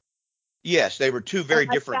 Yes, they were two very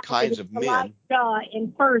different kinds of men. Elijah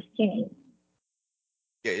in 1 Kings.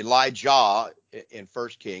 Yeah, Elijah in 1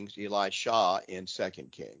 Kings, Elisha in 2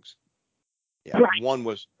 Kings. Yeah, right.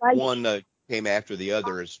 One came after the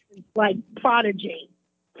other as like prodigy.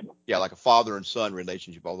 Yeah, like a father and son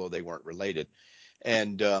relationship, although they weren't related.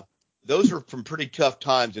 And those are from pretty tough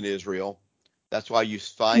times in Israel. That's why you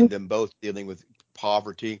find them both dealing with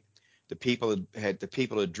poverty. The people had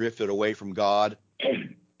drifted away from God,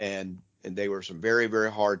 and they were some very,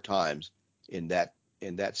 very hard times in that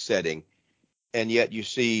setting. And yet you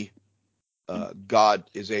see God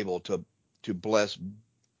is able to bless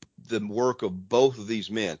the work of both of these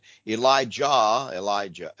men. Elijah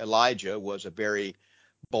was a very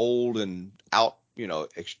bold and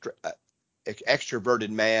extroverted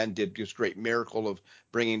man, did this great miracle of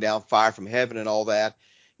bringing down fire from heaven and all that.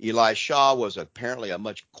 Elisha was apparently a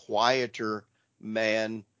much quieter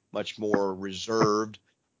man, much more reserved,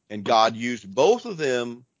 and God used both of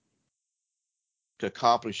them to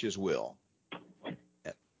accomplish his will.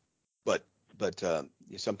 But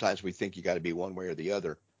sometimes we think you got to be one way or the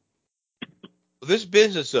other. This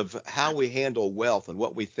business of how we handle wealth and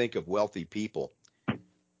what we think of wealthy people,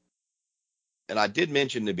 and I did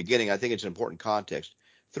mention in the beginning, I think it's an important context.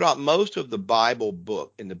 Throughout most of the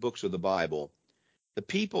in the books of the Bible,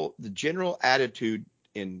 the general attitude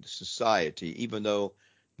in society, even though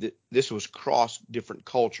this was cross different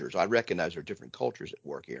cultures, I recognize there are different cultures at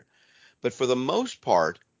work here, but for the most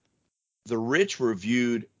part, the rich were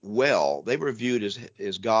viewed well. They were viewed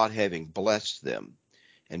as God having blessed them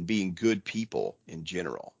and being good people in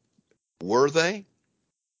general. Were they?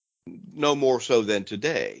 No more so than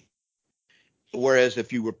today. Whereas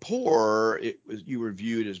if you were poor, you were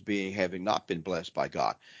viewed as having not been blessed by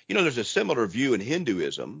God. There's a similar view in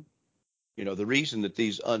Hinduism. The reason that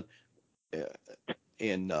these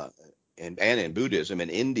and in Buddhism in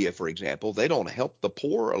India, for example, they don't help the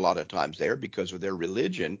poor a lot of times there because of their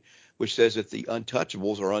religion, which says that the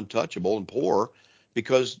untouchables are untouchable and poor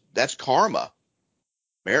because that's karma.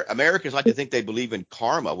 Americans like to think they believe in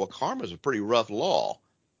karma. Well, karma is a pretty rough law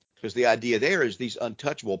because the idea there is these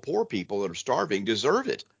untouchable poor people that are starving deserve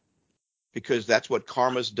it because that's what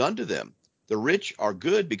karma's done to them. The rich are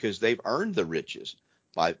good because they've earned the riches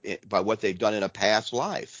by what they've done in a past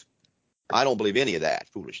life. I don't believe any of that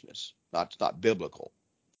foolishness. It's not biblical.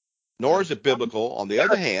 Nor is it biblical, on the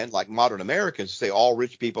other hand, like modern Americans say all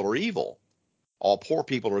rich people are evil, all poor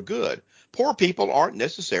people are good. Poor people aren't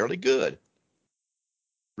necessarily good.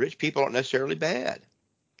 Rich people aren't necessarily bad.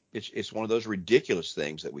 It's one of those ridiculous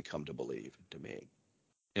things that we come to believe, to me.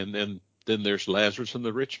 And then there's Lazarus and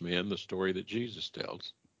the rich man, the story that Jesus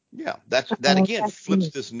tells. Yeah, that again flips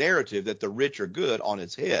this narrative that the rich are good on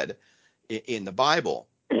its head in the Bible.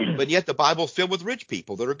 But yet the Bible's filled with rich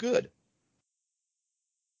people that are good.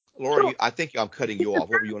 Laura, I think I'm cutting you off.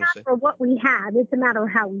 What were you want to say? For what we have, it's a matter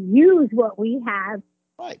of how we use what we have.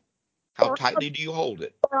 Right. How tightly do you hold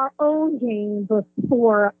it? For our own gain, but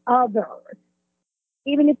for others.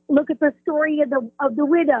 Even if look at the story of the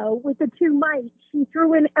widow with the 2 mites, she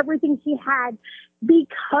threw in everything she had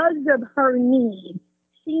because of her need.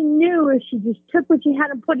 She knew if she just took what she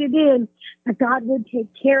had and put it in, that God would take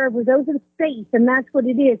care of her. Those are faith, and that's what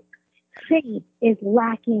it is. Faith is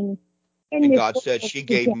lacking. And God said she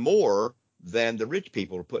gave more than the rich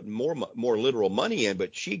people were putting more literal money in,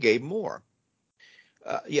 but she gave more.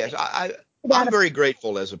 Yes, I'm very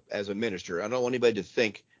grateful as a minister. I don't want anybody to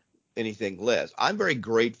think anything less. I'm very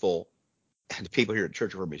grateful, and people here at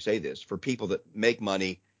church have heard me say this, for people that make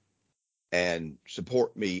money and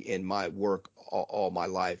support me in my work all my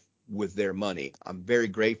life with their money. I'm very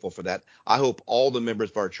grateful for that. I hope all the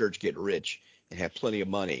members of our church get rich and have plenty of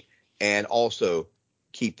money and also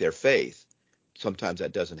keep their faith. Sometimes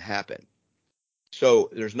that doesn't happen. So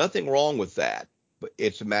there's nothing wrong with that, but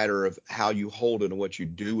it's a matter of how you hold it and what you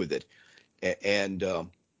do with it. And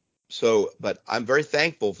but I'm very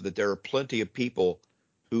thankful that there are plenty of people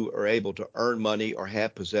who are able to earn money or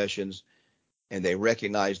have possessions, and they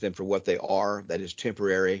recognize them for what they are, that is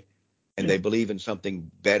temporary, and they believe in something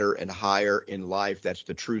better and higher in life. That's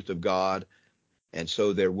the truth of God. And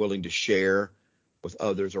so they're willing to share with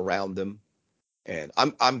others around them. And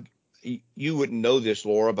you wouldn't know this,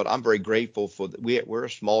 Laura, but I'm very grateful for we're a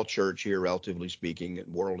small church here, relatively speaking,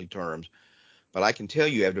 in worldly terms. But I can tell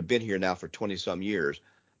you, after been here now for 20 some years,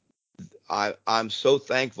 I'm so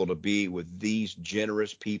thankful to be with these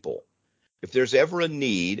generous people. If there's ever a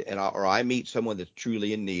need, or I meet someone that's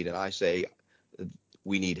truly in need, and I say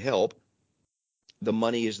we need help, the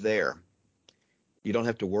money is there. You don't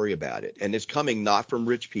have to worry about it, and it's coming not from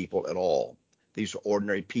rich people at all. These are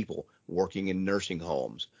ordinary people working in nursing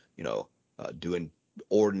homes, doing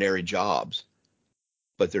ordinary jobs,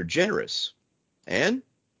 but they're generous, and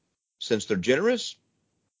since they're generous,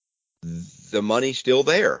 the money's still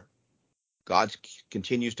there. God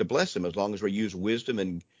continues to bless them as long as we use wisdom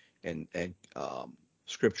and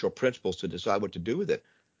scriptural principles to decide what to do with it.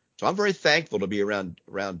 So I'm very thankful to be around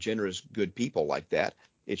generous, good people like that.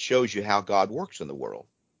 It shows you how God works in the world.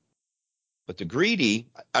 But the greedy,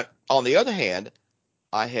 on the other hand,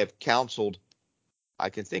 I have counseled. I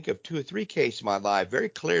can think of 2 or 3 cases in my life very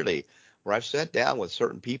clearly where I've sat down with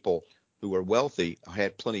certain people who were wealthy,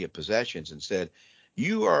 had plenty of possessions, and said,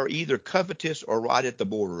 you are either covetous or right at the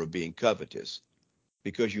border of being covetous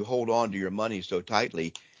because you hold on to your money so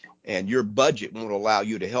tightly and your budget won't allow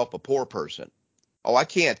you to help a poor person. Oh, I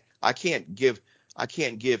can't give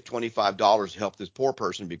 $25 to help this poor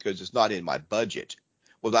person because it's not in my budget.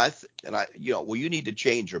 Well, you need to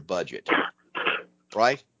change your budget,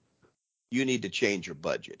 right? You need to change your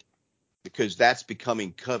budget because that's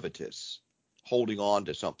becoming covetous, holding on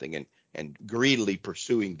to something and greedily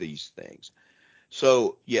pursuing these things.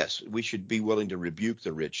 So yes, we should be willing to rebuke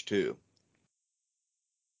the rich too.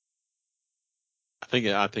 I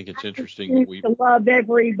think it's interesting that we to love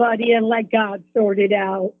everybody and let God sort it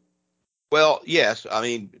out. Well, yes, I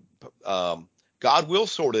mean, God will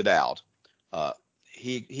sort it out.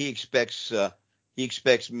 He expects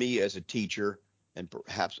me as a teacher and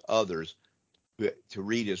perhaps others to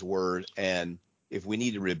read His Word, and if we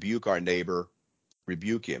need to rebuke our neighbor,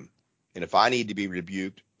 rebuke him. And if I need to be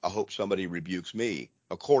rebuked, I hope somebody rebukes me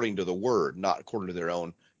according to the Word, not according to their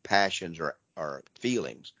own passions or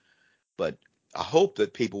feelings. But I hope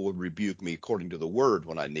that people will rebuke me according to the Word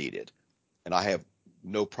when I need it, and I have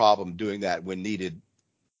no problem doing that when needed.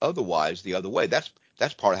 Otherwise, the other way. That's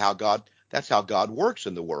part of how God works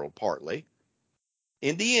in the world, partly.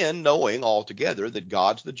 In the end, knowing altogether that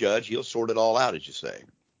God's the judge, He'll sort it all out, as you say.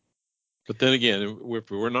 But then again,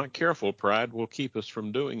 if we're not careful, pride will keep us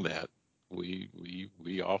from doing that.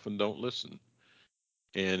 We often don't listen,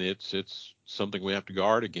 and it's something we have to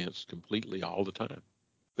guard against completely all the time.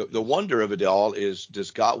 The wonder of it all is,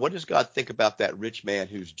 what does God think about that rich man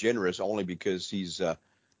who's generous only because he's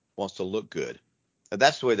wants to look good? And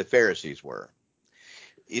that's the way the Pharisees were.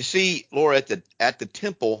 You see, Laura, at the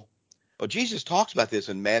temple, well, Jesus talks about this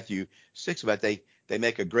in Matthew 6 about they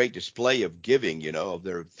make a great display of giving, of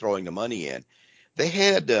their throwing the money in. They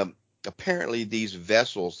had apparently these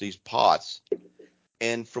vessels, these pots,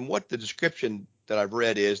 and from what the description that I've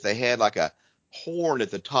read is, they had like a horn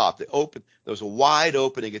at the top. There was a wide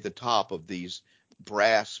opening at the top of these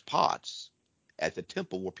brass pots at the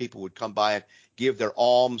temple where people would come by and give their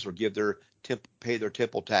alms or pay their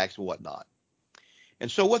temple tax and whatnot. And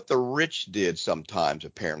so what the rich did sometimes,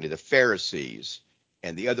 apparently, the Pharisees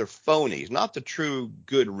and the other phonies, not the true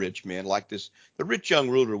good rich men like this. The rich young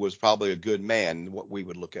ruler was probably a good man, what we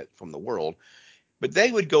would look at from the world. But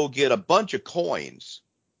they would go get a bunch of coins.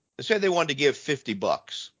 Let's say they wanted to give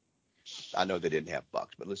 $50. I know they didn't have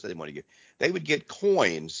bucks, but let's say they would get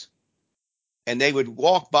coins, and they would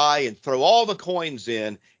walk by and throw all the coins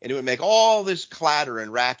in, and it would make all this clatter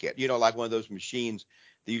and racket, like one of those machines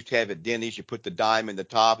they used to have at Denny's. You put the dime in the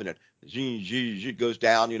top, and it goes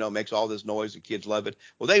down, makes all this noise. The kids love it.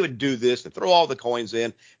 Well, they would do this and throw all the coins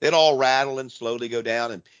in. They'd all rattle and slowly go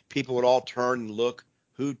down, and people would all turn and look.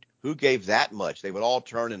 Who gave that much? They would all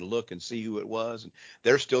turn and look and see who it was, and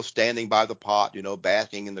they're still standing by the pot,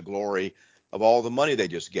 basking in the glory of all the money they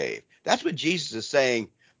just gave. That's what Jesus is saying,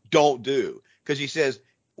 don't do. Because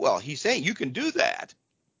he's saying you can do that,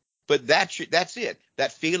 but that's it.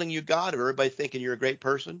 That feeling you got of everybody thinking you're a great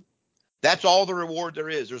person, that's all the reward there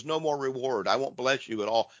is. There's no more reward. I won't bless you at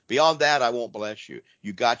all. Beyond that, I won't bless you.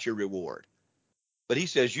 You got your reward. But he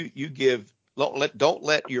says you give. Don't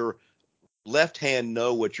let your left hand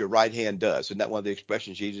know what your right hand does. Isn't that one of the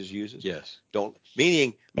expressions Jesus uses? Yes. Don't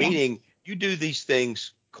meaning you do these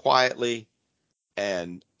things quietly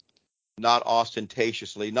and not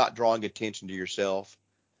ostentatiously, not drawing attention to yourself.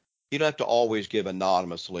 You don't have to always give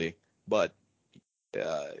anonymously, but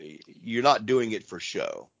you're not doing it for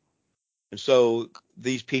show. And so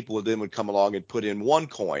these people then would come along and put in one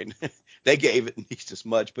coin. They gave at least as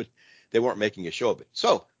much, but they weren't making a show of it.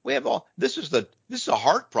 So we have this is a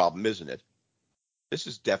heart problem, isn't it? This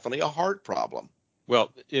is definitely a heart problem.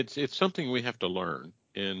 Well, it's something we have to learn,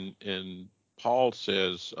 and Paul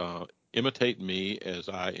says, imitate me as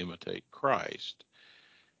I imitate Christ.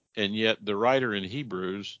 And yet the writer in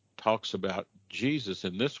Hebrews talks about Jesus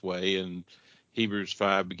in this way in Hebrews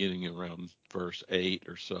 5, beginning around verse 8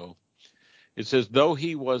 or so. It says, though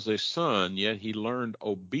he was a son, yet he learned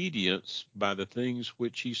obedience by the things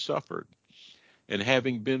which he suffered. And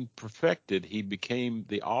having been perfected, he became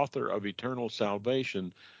the author of eternal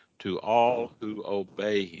salvation to all who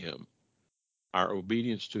obey him. Our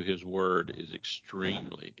obedience to his word is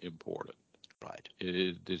extremely important. Right.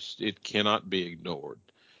 It cannot be ignored.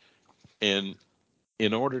 And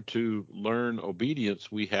in order to learn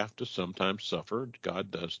obedience, we have to sometimes suffer.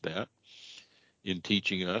 God does that in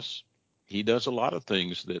teaching us. He does a lot of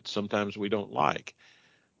things that sometimes we don't like,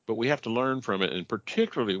 but we have to learn from it. And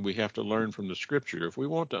particularly, we have to learn from the scripture. If we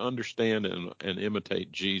want to understand and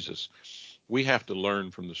imitate Jesus, we have to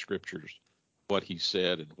learn from the scriptures what he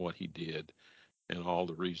said and what he did and all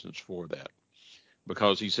the reasons for that.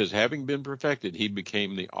 Because he says, having been perfected, he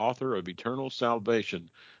became the author of eternal salvation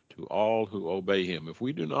to all who obey him. If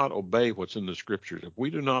we do not obey what's in the scriptures, if we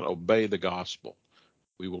do not obey the gospel,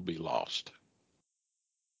 we will be lost.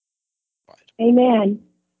 Right. Amen.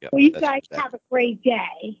 Yep, well, you guys have a great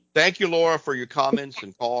day. Thank you, Laura, for your comments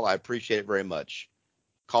and call. I appreciate it very much.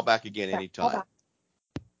 Call back again anytime.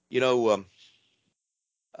 Bye-bye.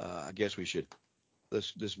 I guess we should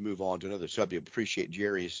let's move on to another subject. Appreciate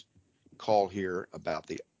Jerry's call here about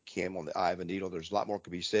the cam on the eye of a needle. There's a lot more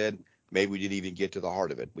could be said. Maybe we didn't even get to the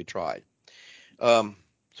heart of it. We tried. So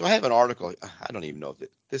I have an article. I don't even know if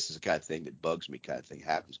this is the kind of thing that bugs me. Kind of thing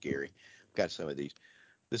happens, Gary. I've got some of these.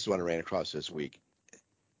 This is what I ran across this week.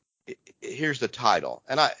 Here's the title,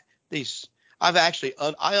 and I actually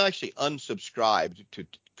unsubscribed to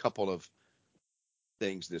a couple of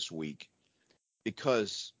things this week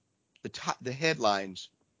because the headlines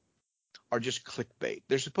are just clickbait.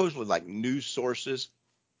 They're supposedly like news sources,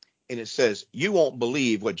 and it says you won't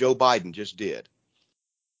believe what Joe Biden just did.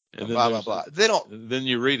 And blah blah blah. They don't. Then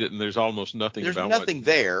you read it, and there's almost nothing. There's about nothing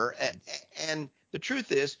there, and the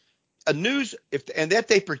truth is, that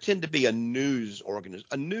they pretend to be a news organization.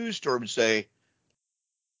 A news story would say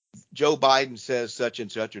Joe Biden says such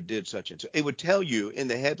and such or did such and such. It would tell you in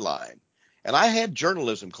the headline, And I had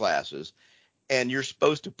journalism classes, and you're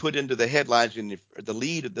supposed to put into the headlines, and the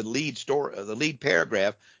lead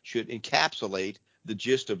paragraph should encapsulate the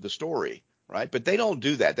gist of the story, right? But they don't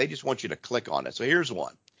do that. They just want you to click on it. So here's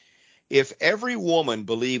one. If every woman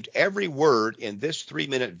believed every word in this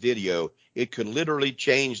 3-minute video, it could literally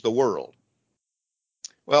change the world.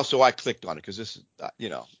 Well, so I clicked on it because this is,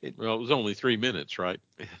 Well, it was only 3 minutes, right?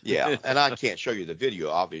 Yeah, and I can't show you the video,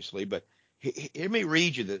 obviously, but let me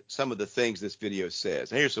read you some of the things this video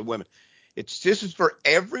says. And here's the women. This is for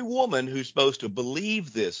every woman who's supposed to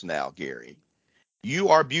believe this now, Gary. You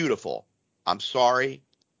are beautiful. I'm sorry.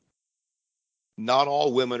 Not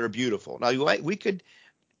all women are beautiful. Now, we could,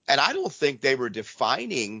 and I don't think they were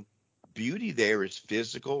defining beauty there as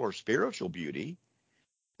physical or spiritual beauty.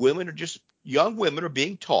 Young women are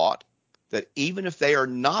being taught that even if they are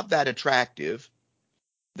not that attractive,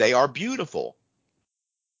 they are beautiful.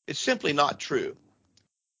 It's simply not true.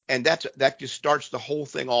 And that just starts the whole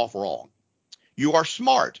thing off wrong. You are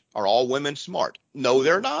smart. Are all women smart? No,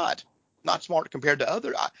 they're not. Not smart compared to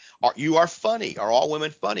other. You are funny. Are all women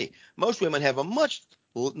funny? Most women have a much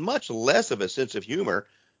less of a sense of humor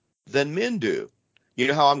than men do. You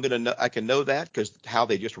know how I can know that? Because how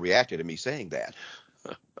they just reacted to me saying that.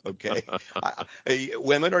 Okay.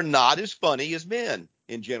 Women are not as funny as men,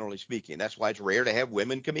 in generally speaking. That's why it's rare to have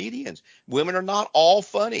women comedians. Women are not all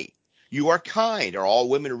funny. You are kind. Are all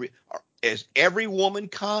women? Is every woman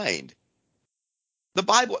kind? The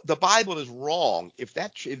Bible is wrong. If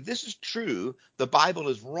this is true, the Bible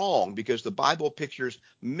is wrong because the Bible pictures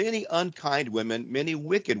many unkind women, many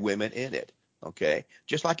wicked women in it. Okay,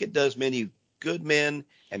 just like it does many good men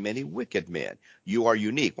and many wicked men. You are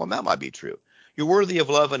unique. Well, that might be true. You're worthy of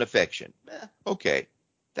love and affection. Okay,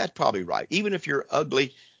 that's probably right. Even if you're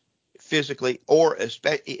ugly physically, or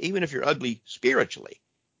even if you're ugly spiritually,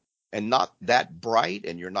 and not that bright,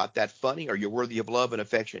 and you're not that funny, or you're worthy of love and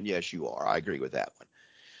affection. Yes, you are. I agree with that one.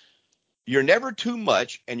 You're never too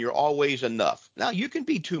much, and you're always enough. Now, you can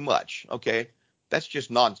be too much, okay? That's just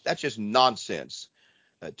nonsense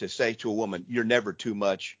to say to a woman, you're never too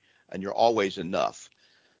much, and you're always enough.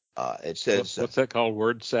 It says, What's that called?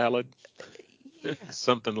 Word salad? yeah.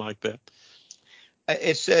 Something like that.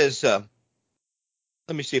 It says, let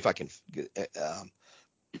me see if I can.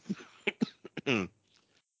 Let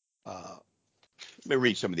me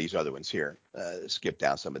read some of these other ones here. Skip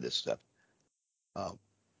down some of this stuff.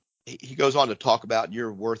 He goes on to talk about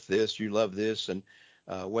you're worth this, you love this, and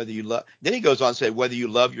whether you love. Then he goes on to say whether you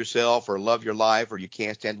love yourself or love your life or you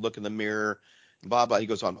can't stand to look in the mirror, blah blah. He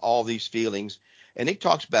goes on all these feelings, and he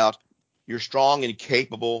talks about you're strong and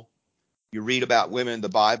capable. You read about women in the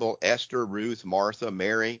Bible: Esther, Ruth, Martha,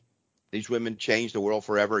 Mary. These women changed the world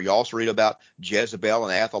forever. You also read about Jezebel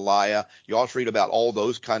and Athaliah. You also read about all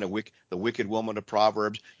those kind of the wicked woman of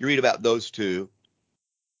Proverbs. You read about those two,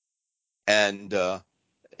 and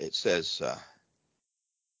it says,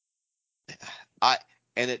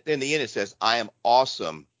 in the end it says, I am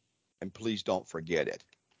awesome, and please don't forget it.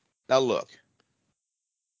 Now look,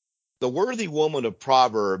 the worthy woman of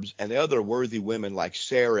Proverbs and the other worthy women like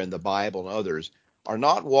Sarah in the Bible and others are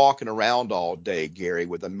not walking around all day, Gary,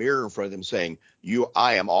 with a mirror in front of them saying,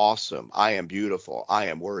 I am awesome, I am beautiful, I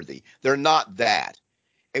am worthy. They're not that.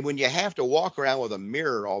 And when you have to walk around with a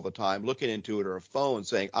mirror all the time, looking into it, or a phone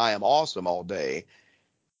saying, I am awesome all day,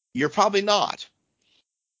 you're probably not.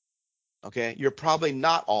 Okay, you're probably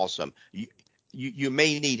not awesome. You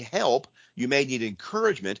may need help, you may need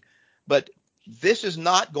encouragement, but this is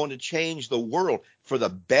not going to change the world for the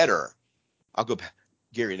better. I'll go back.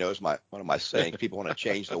 Gary knows one of my sayings. People want to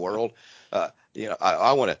change the world. I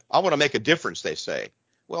want to make a difference. They say,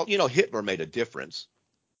 well, Hitler made a difference.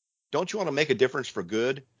 Don't you want to make a difference for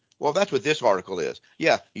good? Well, that's what this article is.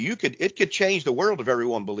 Yeah, it could change the world if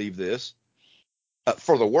everyone believed this,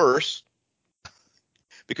 for the worse.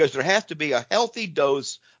 Because there has to be a healthy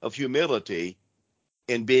dose of humility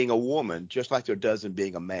in being a woman, just like there does in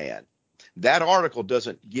being a man. That article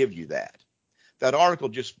doesn't give you that. That article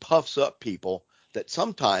just puffs up people that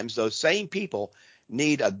sometimes those same people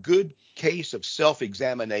need a good case of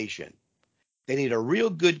self-examination. They need a real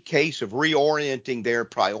good case of reorienting their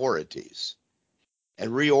priorities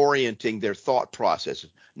and reorienting their thought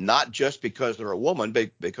processes, not just because they're a woman,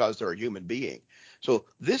 but because they're a human being. So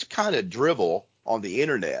this kind of drivel on the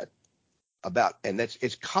internet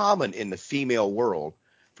it's common in the female world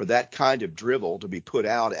for that kind of drivel to be put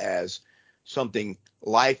out as something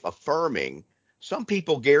life affirming. Some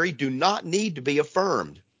people, Gary, do not need to be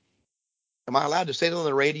affirmed. Am I allowed to say that on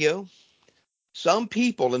the radio? Some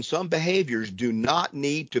people and some behaviors do not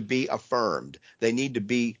need to be affirmed. They need to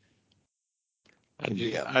be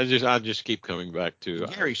I just keep coming back to.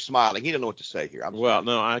 Gary's smiling. He doesn't know what to say here. Well,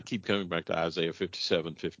 no, I keep coming back to Isaiah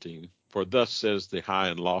 57:15. For thus says the high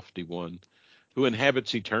and lofty one, who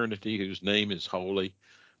inhabits eternity, whose name is holy.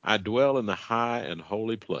 I dwell in the high and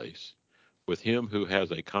holy place with him who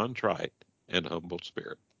has a contrite and humble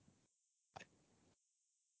spirit.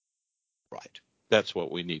 Right. That's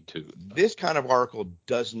what we need to. This kind of article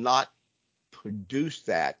does not produce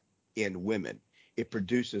that in women. It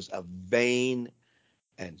produces a vain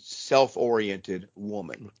and self-oriented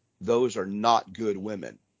woman. Those are not good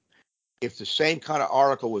women. If the same kind of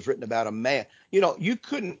article was written about a man,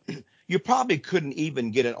 you probably couldn't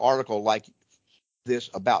even get an article like this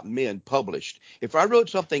about men published. If I wrote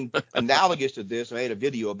something analogous to this, I made a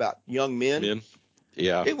video about young men,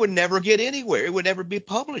 yeah, it would never get anywhere. It would never be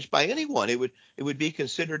published by anyone. It would be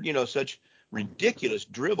considered, such ridiculous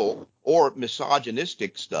drivel or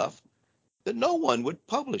misogynistic stuff that no one would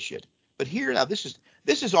publish it. But here now, this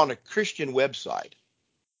is on a Christian website.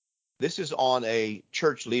 This is on a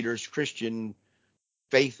church leader's Christian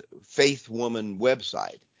faith woman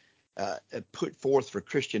website, put forth for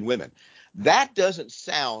Christian women. That doesn't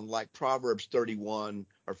sound like Proverbs 31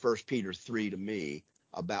 or 1 Peter 3 to me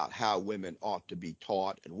about how women ought to be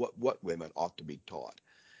taught and what women ought to be taught,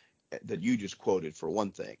 that you just quoted for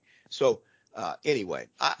one thing. So anyway,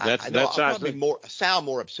 I know I'll probably sound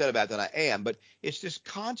more upset about it than I am, but it's just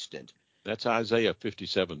constant. That's Isaiah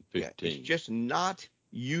 57:15. Yeah, it's just not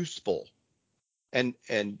useful. And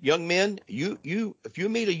young men, if you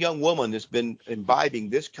meet a young woman that's been imbibing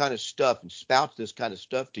this kind of stuff and spouts this kind of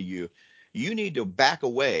stuff to you, you need to back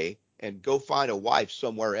away and go find a wife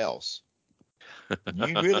somewhere else.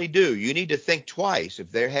 You really do. You need to think twice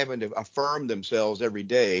if they're having to affirm themselves every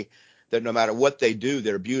day that no matter what they do,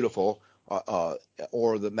 they're beautiful,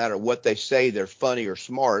 or no matter what they say, they're funny or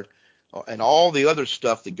smart, and all the other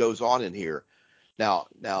stuff that goes on in here. Now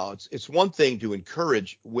it's one thing to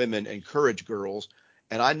encourage women, encourage girls,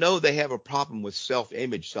 and I know they have a problem with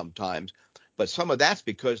self-image sometimes, but some of that's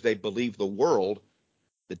because they believe the world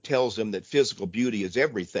that tells them that physical beauty is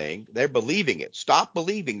everything. They're believing it. Stop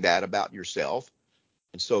believing that about yourself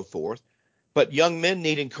and so forth. But young men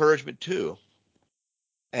need encouragement too.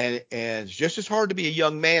 And it's just as hard to be a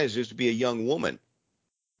young man as it is to be a young woman.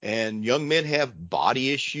 And young men have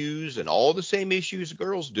body issues and all the same issues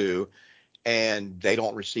girls do, and they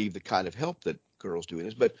don't receive the kind of help that girls do in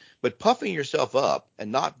this. But puffing yourself up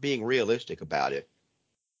and not being realistic about it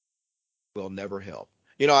will never help.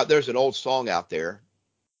 There's an old song out there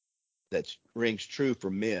that rings true for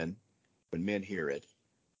men when men hear it.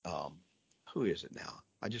 Who is it now?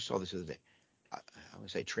 I just saw this the other day. I want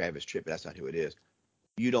to say Travis Tritt, but that's not who it is.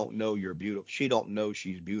 You don't know you're beautiful. She don't know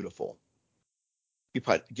she's beautiful.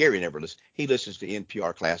 Gary never listens. He listens to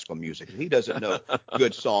NPR classical music. He doesn't know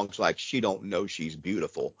good songs like She Don't Know She's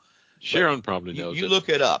Beautiful. Sharon probably knows it. You look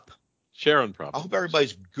it up. Sharon probably. I hope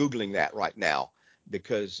everybody's Googling that right now,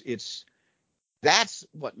 because that's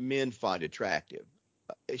what men find attractive.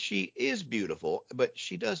 She is beautiful, but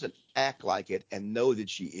she doesn't act like it and know that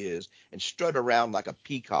she is and strut around like a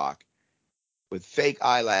peacock with fake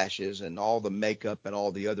eyelashes and all the makeup and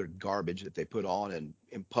all the other garbage that they put on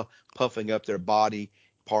and puffing up their body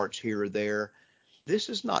parts here or there. This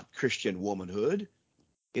is not Christian womanhood.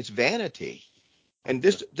 It's vanity. And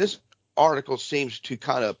this article seems to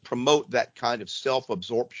kind of promote that kind of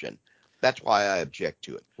self-absorption. That's why I object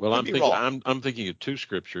to it. Well, I'm thinking of two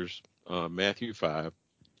scriptures, Matthew 5:3.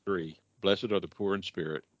 Blessed are the poor in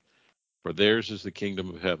spirit, for theirs is the kingdom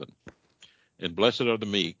of heaven. And blessed are the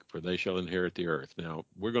meek, for they shall inherit the earth. Now,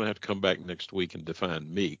 we're going to have to come back next week and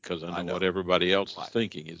define meek, because I know what everybody else is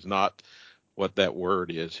thinking is not what that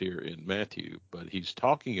word is here in Matthew. But he's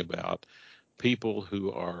talking about people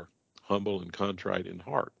who are humble and contrite in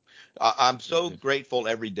heart. I'm so grateful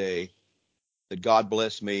every day that God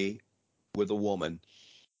bless me with a woman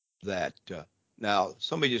that now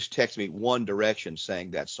somebody just texted me One Direction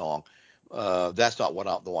sang that song. That's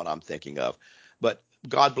not the one I'm thinking of. But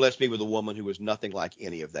God bless me with a woman who was nothing like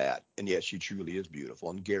any of that. And yet she truly is beautiful.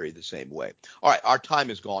 And Gary the same way. All right. Our time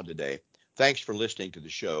is gone today. Thanks for listening to the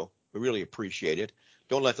show. We really appreciate it.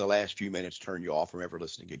 Don't let the last few minutes turn you off from ever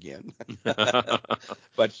listening again.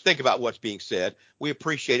 But think about what's being said. We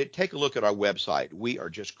appreciate it. Take a look at our website,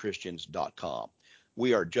 wearejustchristians.com.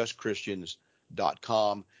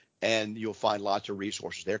 Wearejustchristians.com. And you'll find lots of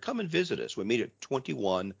resources there. Come and visit us. We meet at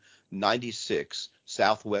 2196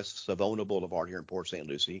 Southwest Savona Boulevard here in Port St.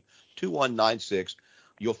 Lucie, 2196.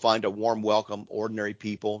 You'll find a warm welcome, ordinary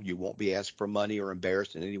people. You won't be asked for money or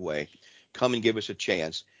embarrassed in any way. Come and give us a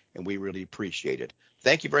chance, and we really appreciate it.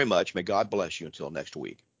 Thank you very much. May God bless you until next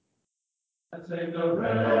week.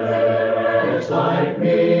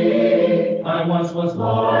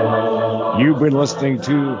 You've been listening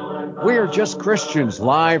to We're Just Christians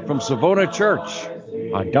live from Savona Church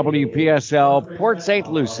on WPSL Port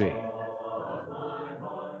St. Lucie.